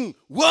fucking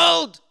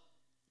world.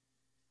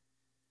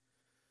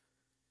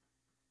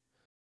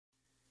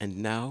 And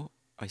now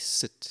I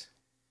sit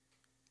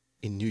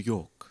in New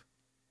York,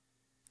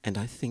 and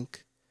I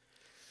think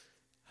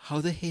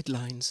how the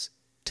headlines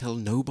tell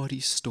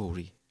nobody's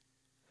story.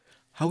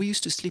 How we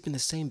used to sleep in the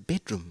same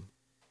bedroom.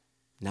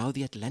 Now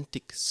the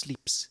Atlantic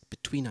sleeps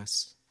between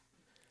us.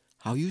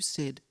 How you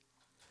said,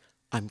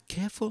 I'm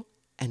careful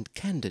and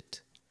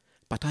candid,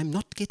 but I'm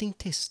not getting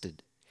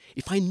tested.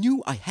 If I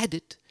knew I had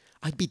it,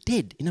 I'd be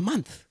dead in a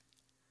month.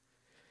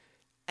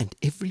 And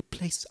every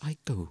place I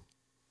go,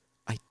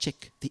 I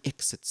check the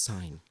exit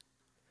sign.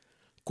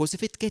 'Cause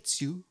if it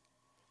gets you,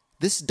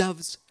 this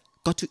dove's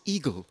got to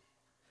eagle.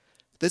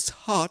 This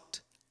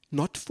heart,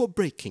 not for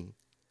breaking,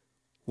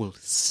 will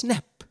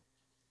snap.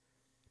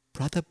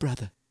 Brother,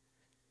 brother,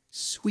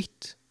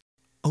 sweet,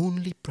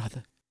 only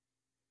brother,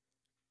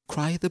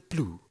 cry the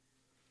blue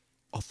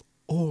of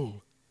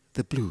all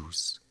the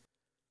blues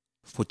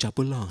for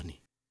Jabulani.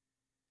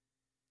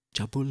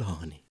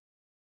 Jabulani,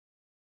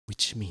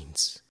 which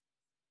means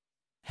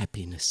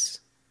happiness.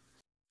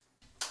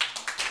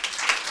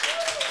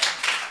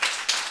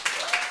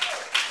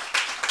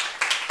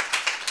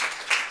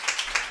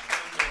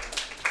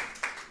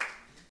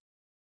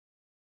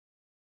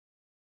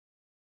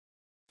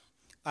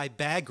 I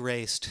bag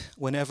raced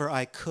whenever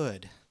I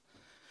could.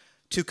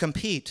 To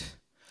compete,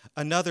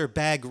 another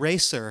bag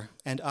racer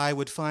and I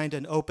would find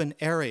an open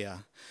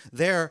area.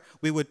 There,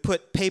 we would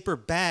put paper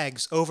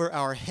bags over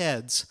our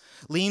heads,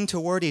 lean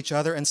toward each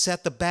other, and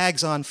set the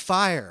bags on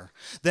fire.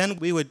 Then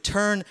we would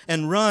turn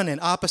and run in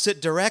opposite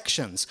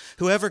directions.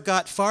 Whoever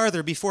got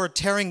farther before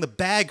tearing the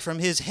bag from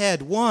his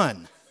head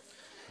won.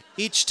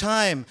 Each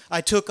time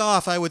I took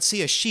off, I would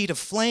see a sheet of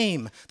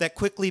flame that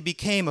quickly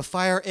became a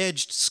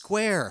fire-edged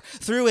square.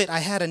 Through it, I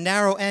had a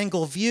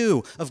narrow-angle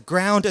view of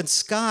ground and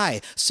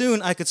sky.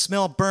 Soon I could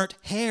smell burnt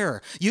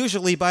hair.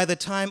 Usually, by the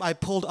time I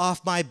pulled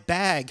off my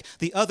bag,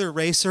 the other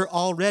racer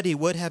already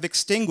would have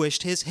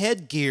extinguished his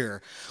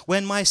headgear.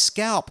 When my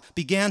scalp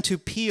began to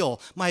peel,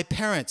 my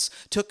parents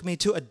took me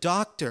to a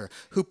doctor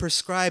who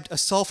prescribed a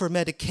sulfur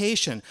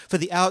medication for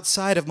the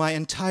outside of my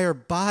entire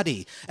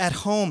body.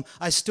 At home,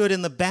 I stood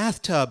in the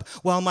bathtub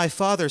while my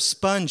father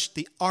sponged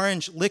the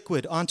orange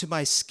liquid onto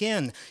my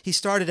skin. He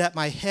started at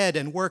my head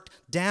and worked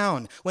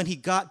down. When he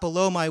got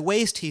below my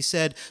waist, he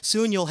said,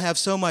 "Soon you'll have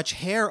so much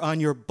hair on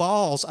your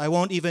balls, I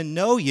won't even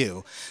know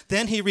you."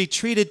 Then he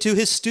retreated to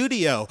his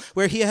studio,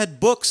 where he had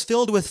books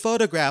filled with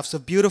photographs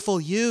of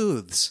beautiful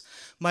youths.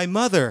 My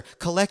mother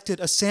collected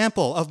a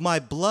sample of my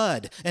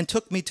blood and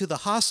took me to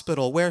the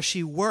hospital where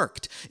she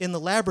worked. In the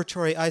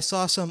laboratory, I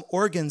saw some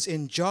organs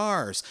in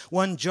jars.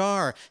 One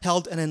jar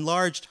held an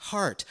enlarged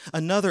heart,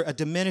 another a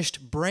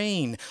diminished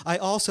brain. I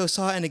also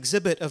saw an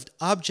exhibit of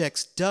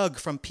objects dug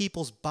from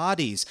people's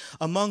bodies.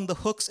 Among the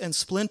hooks and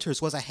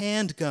splinters was a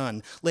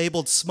handgun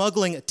labeled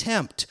smuggling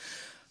attempt.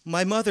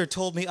 My mother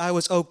told me I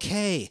was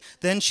okay.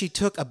 Then she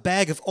took a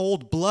bag of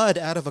old blood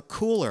out of a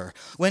cooler.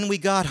 When we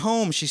got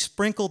home, she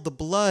sprinkled the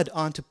blood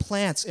onto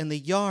plants in the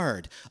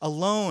yard.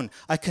 Alone,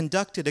 I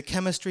conducted a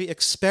chemistry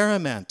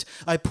experiment.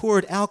 I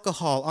poured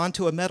alcohol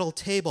onto a metal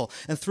table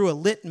and threw a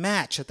lit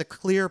match at the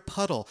clear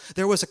puddle.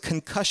 There was a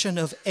concussion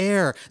of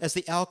air as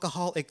the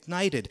alcohol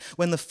ignited.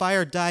 When the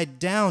fire died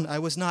down, I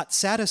was not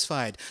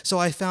satisfied, so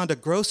I found a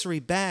grocery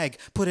bag,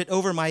 put it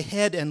over my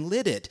head, and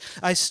lit it.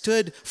 I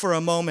stood for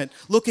a moment,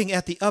 looking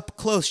at the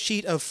up-close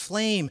sheet of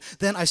flame.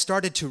 Then I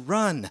started to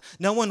run.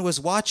 No one was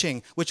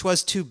watching, which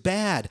was too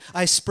bad.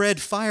 I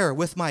spread fire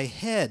with my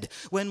head.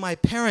 When my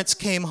parents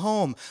came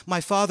home, my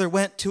father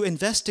went to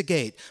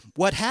investigate.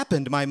 What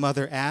happened, my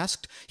mother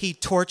asked. He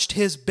torched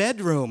his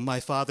bedroom, my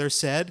father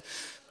said.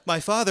 My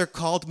father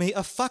called me a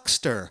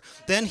fuckster.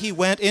 Then he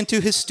went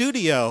into his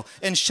studio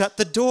and shut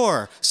the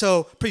door,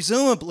 so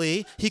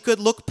presumably he could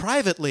look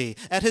privately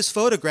at his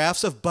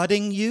photographs of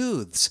budding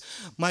youths.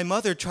 My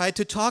mother tried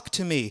to talk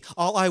to me.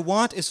 All I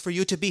want is for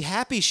you to be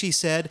happy, she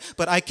said,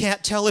 but I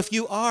can't tell if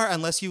you are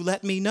unless you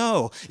let me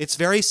know. It's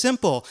very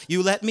simple.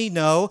 You let me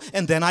know,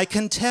 and then I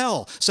can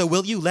tell. So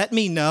will you let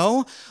me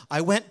know?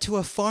 I went to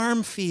a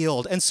farm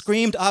field and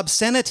screamed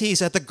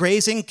obscenities at the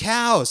grazing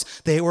cows.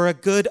 They were a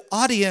good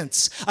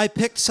audience. I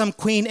picked some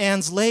Queen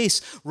Anne's lace,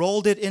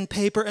 rolled it in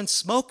paper, and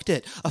smoked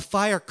it. A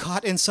fire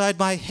caught inside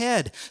my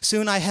head.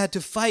 Soon I had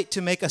to fight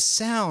to make a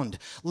sound.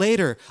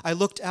 Later, I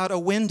looked out a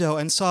window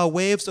and saw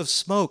waves of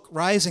smoke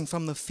rising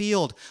from the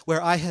field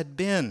where I had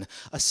been.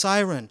 A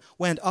siren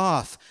went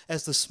off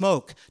as the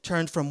smoke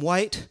turned from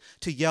white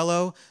to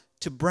yellow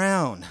to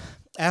brown.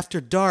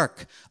 After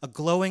dark, a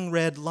glowing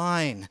red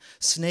line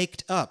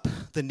snaked up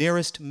the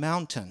nearest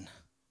mountain.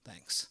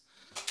 Thanks.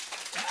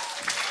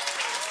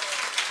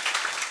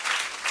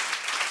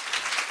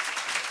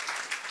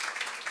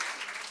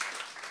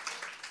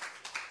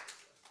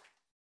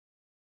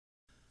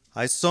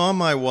 I saw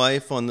my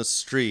wife on the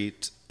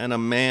street, and a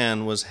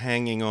man was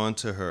hanging on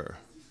to her.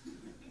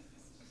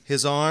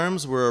 His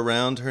arms were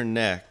around her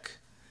neck,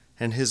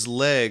 and his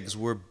legs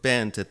were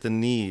bent at the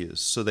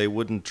knees so they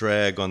wouldn't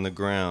drag on the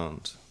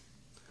ground.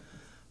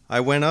 I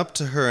went up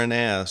to her and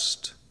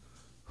asked,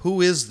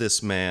 "Who is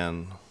this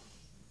man?"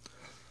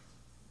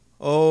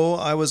 "Oh,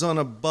 I was on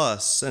a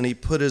bus, and he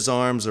put his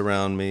arms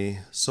around me,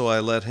 so I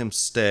let him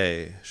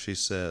stay," she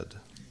said.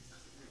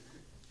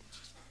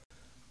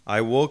 I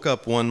woke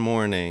up one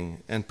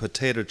morning and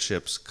potato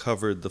chips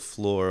covered the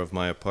floor of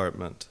my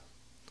apartment.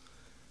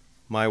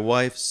 My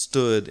wife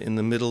stood in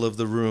the middle of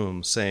the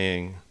room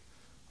saying,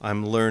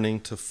 "I'm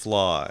learning to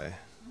fly."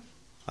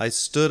 I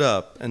stood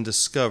up and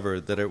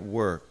discovered that it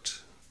worked.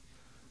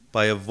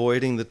 By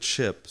avoiding the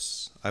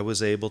chips, I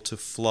was able to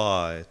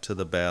fly to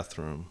the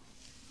bathroom.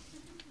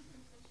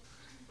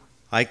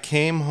 I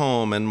came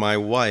home and my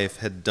wife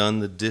had done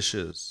the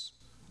dishes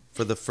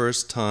for the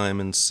first time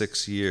in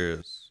 6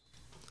 years.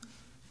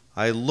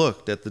 I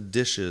looked at the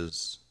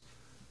dishes.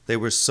 They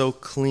were so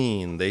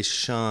clean, they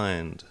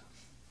shined.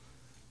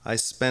 I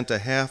spent a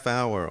half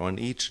hour on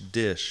each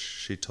dish,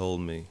 she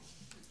told me.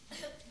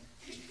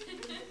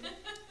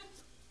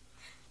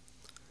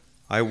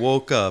 I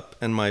woke up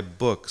and my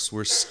books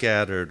were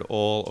scattered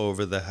all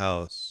over the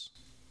house.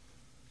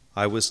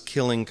 I was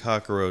killing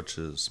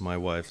cockroaches, my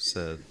wife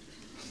said.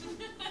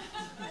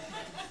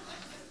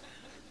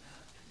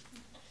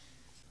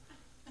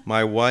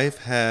 My wife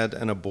had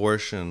an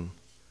abortion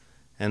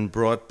and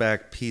brought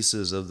back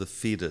pieces of the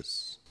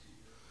fetus.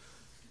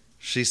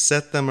 She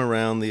set them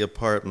around the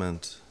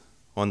apartment,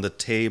 on the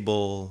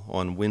table,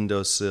 on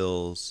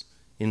windowsills,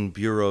 in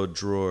bureau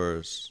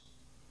drawers.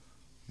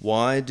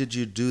 "Why did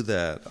you do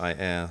that?" I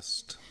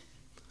asked.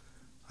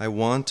 "I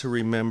want to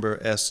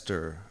remember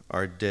Esther,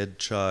 our dead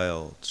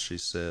child," she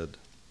said.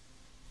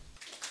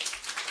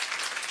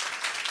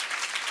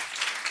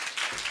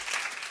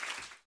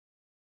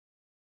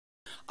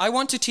 I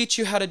want to teach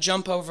you how to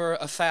jump over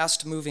a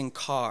fast-moving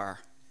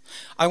car.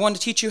 I want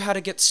to teach you how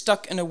to get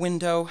stuck in a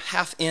window,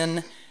 half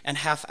in and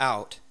half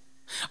out.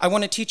 I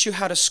want to teach you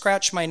how to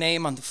scratch my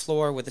name on the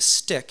floor with a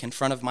stick in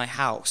front of my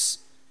house.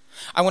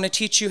 I want to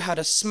teach you how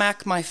to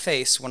smack my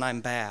face when I'm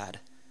bad.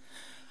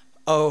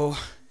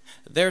 Oh,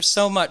 there's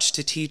so much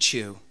to teach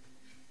you.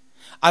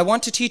 I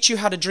want to teach you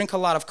how to drink a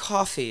lot of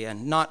coffee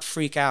and not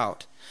freak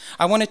out.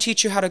 I want to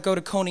teach you how to go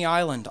to Coney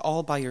Island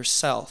all by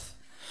yourself.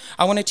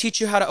 I want to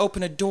teach you how to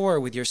open a door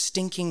with your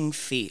stinking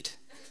feet.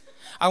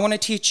 I want to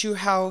teach you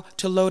how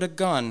to load a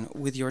gun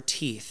with your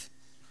teeth.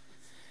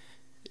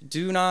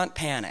 Do not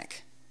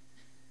panic.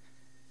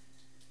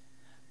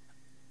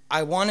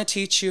 I want to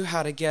teach you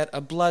how to get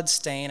a blood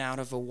stain out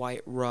of a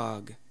white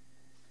rug.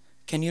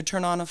 Can you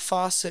turn on a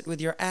faucet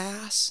with your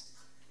ass?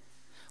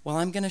 Well,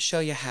 I'm going to show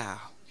you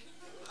how.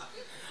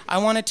 I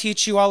want to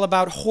teach you all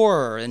about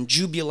horror and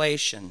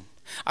jubilation.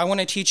 I want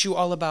to teach you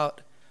all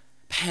about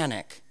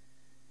panic.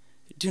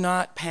 Do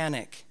not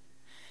panic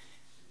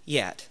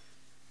yet.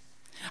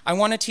 I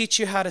want to teach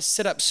you how to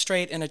sit up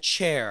straight in a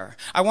chair.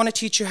 I want to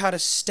teach you how to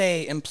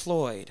stay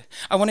employed.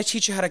 I want to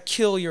teach you how to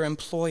kill your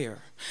employer.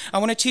 I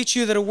want to teach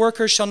you that a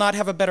worker shall not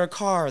have a better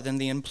car than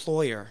the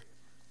employer.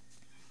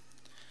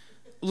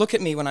 Look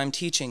at me when I'm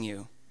teaching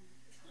you.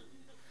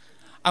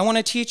 I want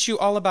to teach you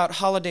all about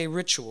holiday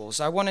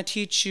rituals. I want to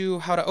teach you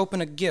how to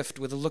open a gift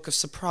with a look of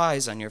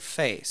surprise on your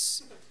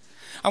face.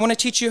 I want to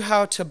teach you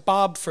how to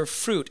bob for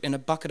fruit in a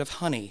bucket of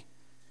honey.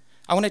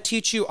 I want to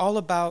teach you all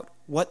about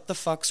what the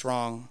fuck's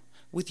wrong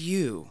with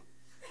you.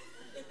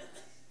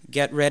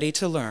 Get ready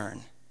to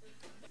learn.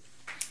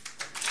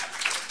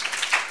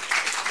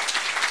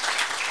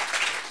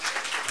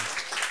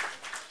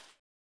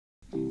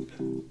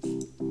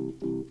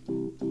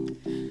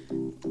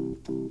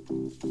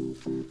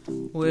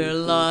 We're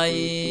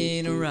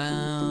lying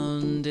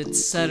around,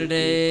 it's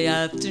Saturday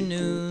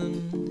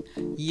afternoon.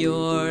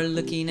 You're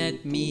looking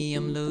at me,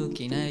 I'm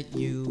looking at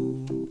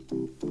you.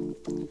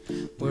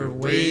 We're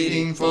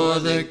waiting for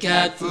the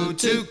cat food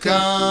to come.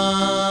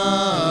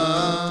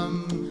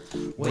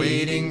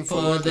 Waiting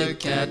for the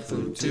cat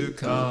food to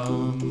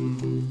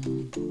come.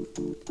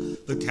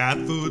 The cat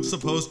food's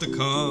supposed to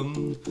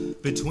come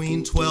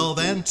between 12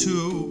 and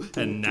 2,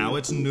 and now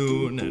it's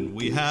noon, and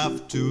we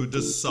have to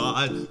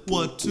decide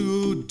what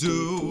to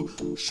do.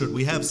 Should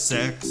we have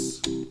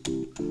sex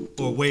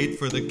or wait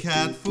for the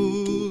cat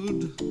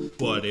food?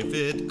 What if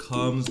it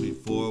comes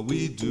before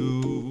we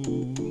do?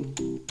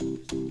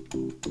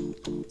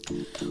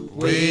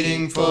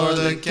 Waiting for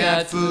the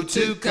cat food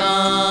to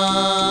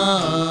come.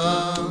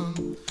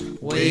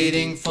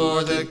 Waiting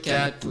for the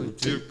cat food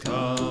to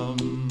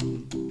come.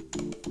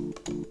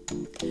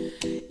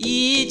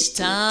 Each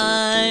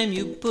time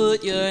you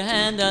put your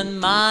hand on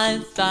my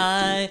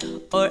thigh,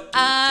 or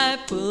I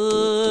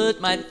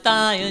put my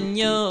thigh on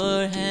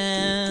your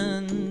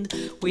hand,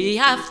 we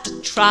have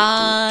to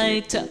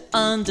try to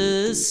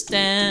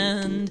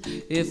understand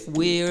if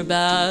we're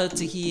about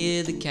to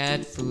hear the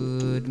cat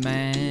food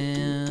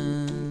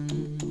man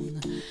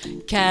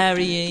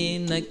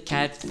carrying the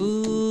cat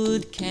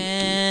food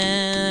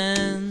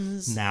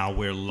cans. Now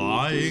we're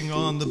lying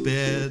on the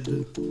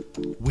bed.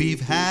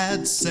 We've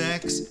had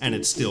sex and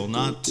it's still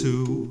not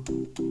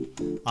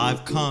 2.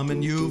 I've come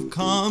and you've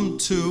come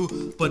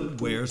too,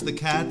 but where's the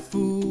cat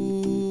food?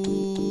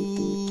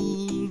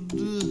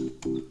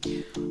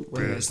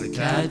 Where's the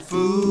cat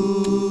food?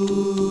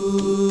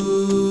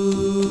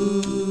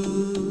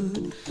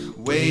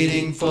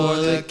 Waiting for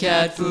the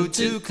cat food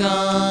to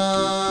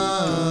come.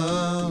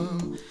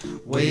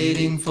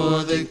 Waiting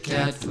for the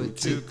cat food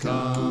to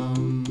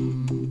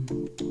come.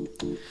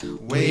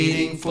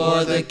 Waiting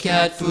for the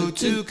cat food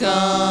to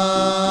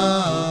come.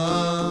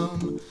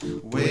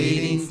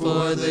 Waiting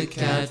for the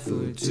cat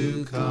food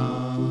to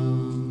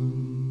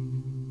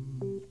come.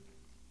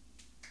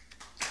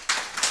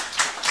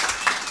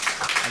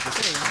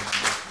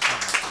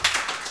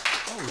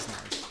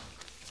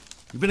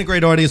 You've been a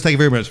great audience. Thank you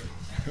very much.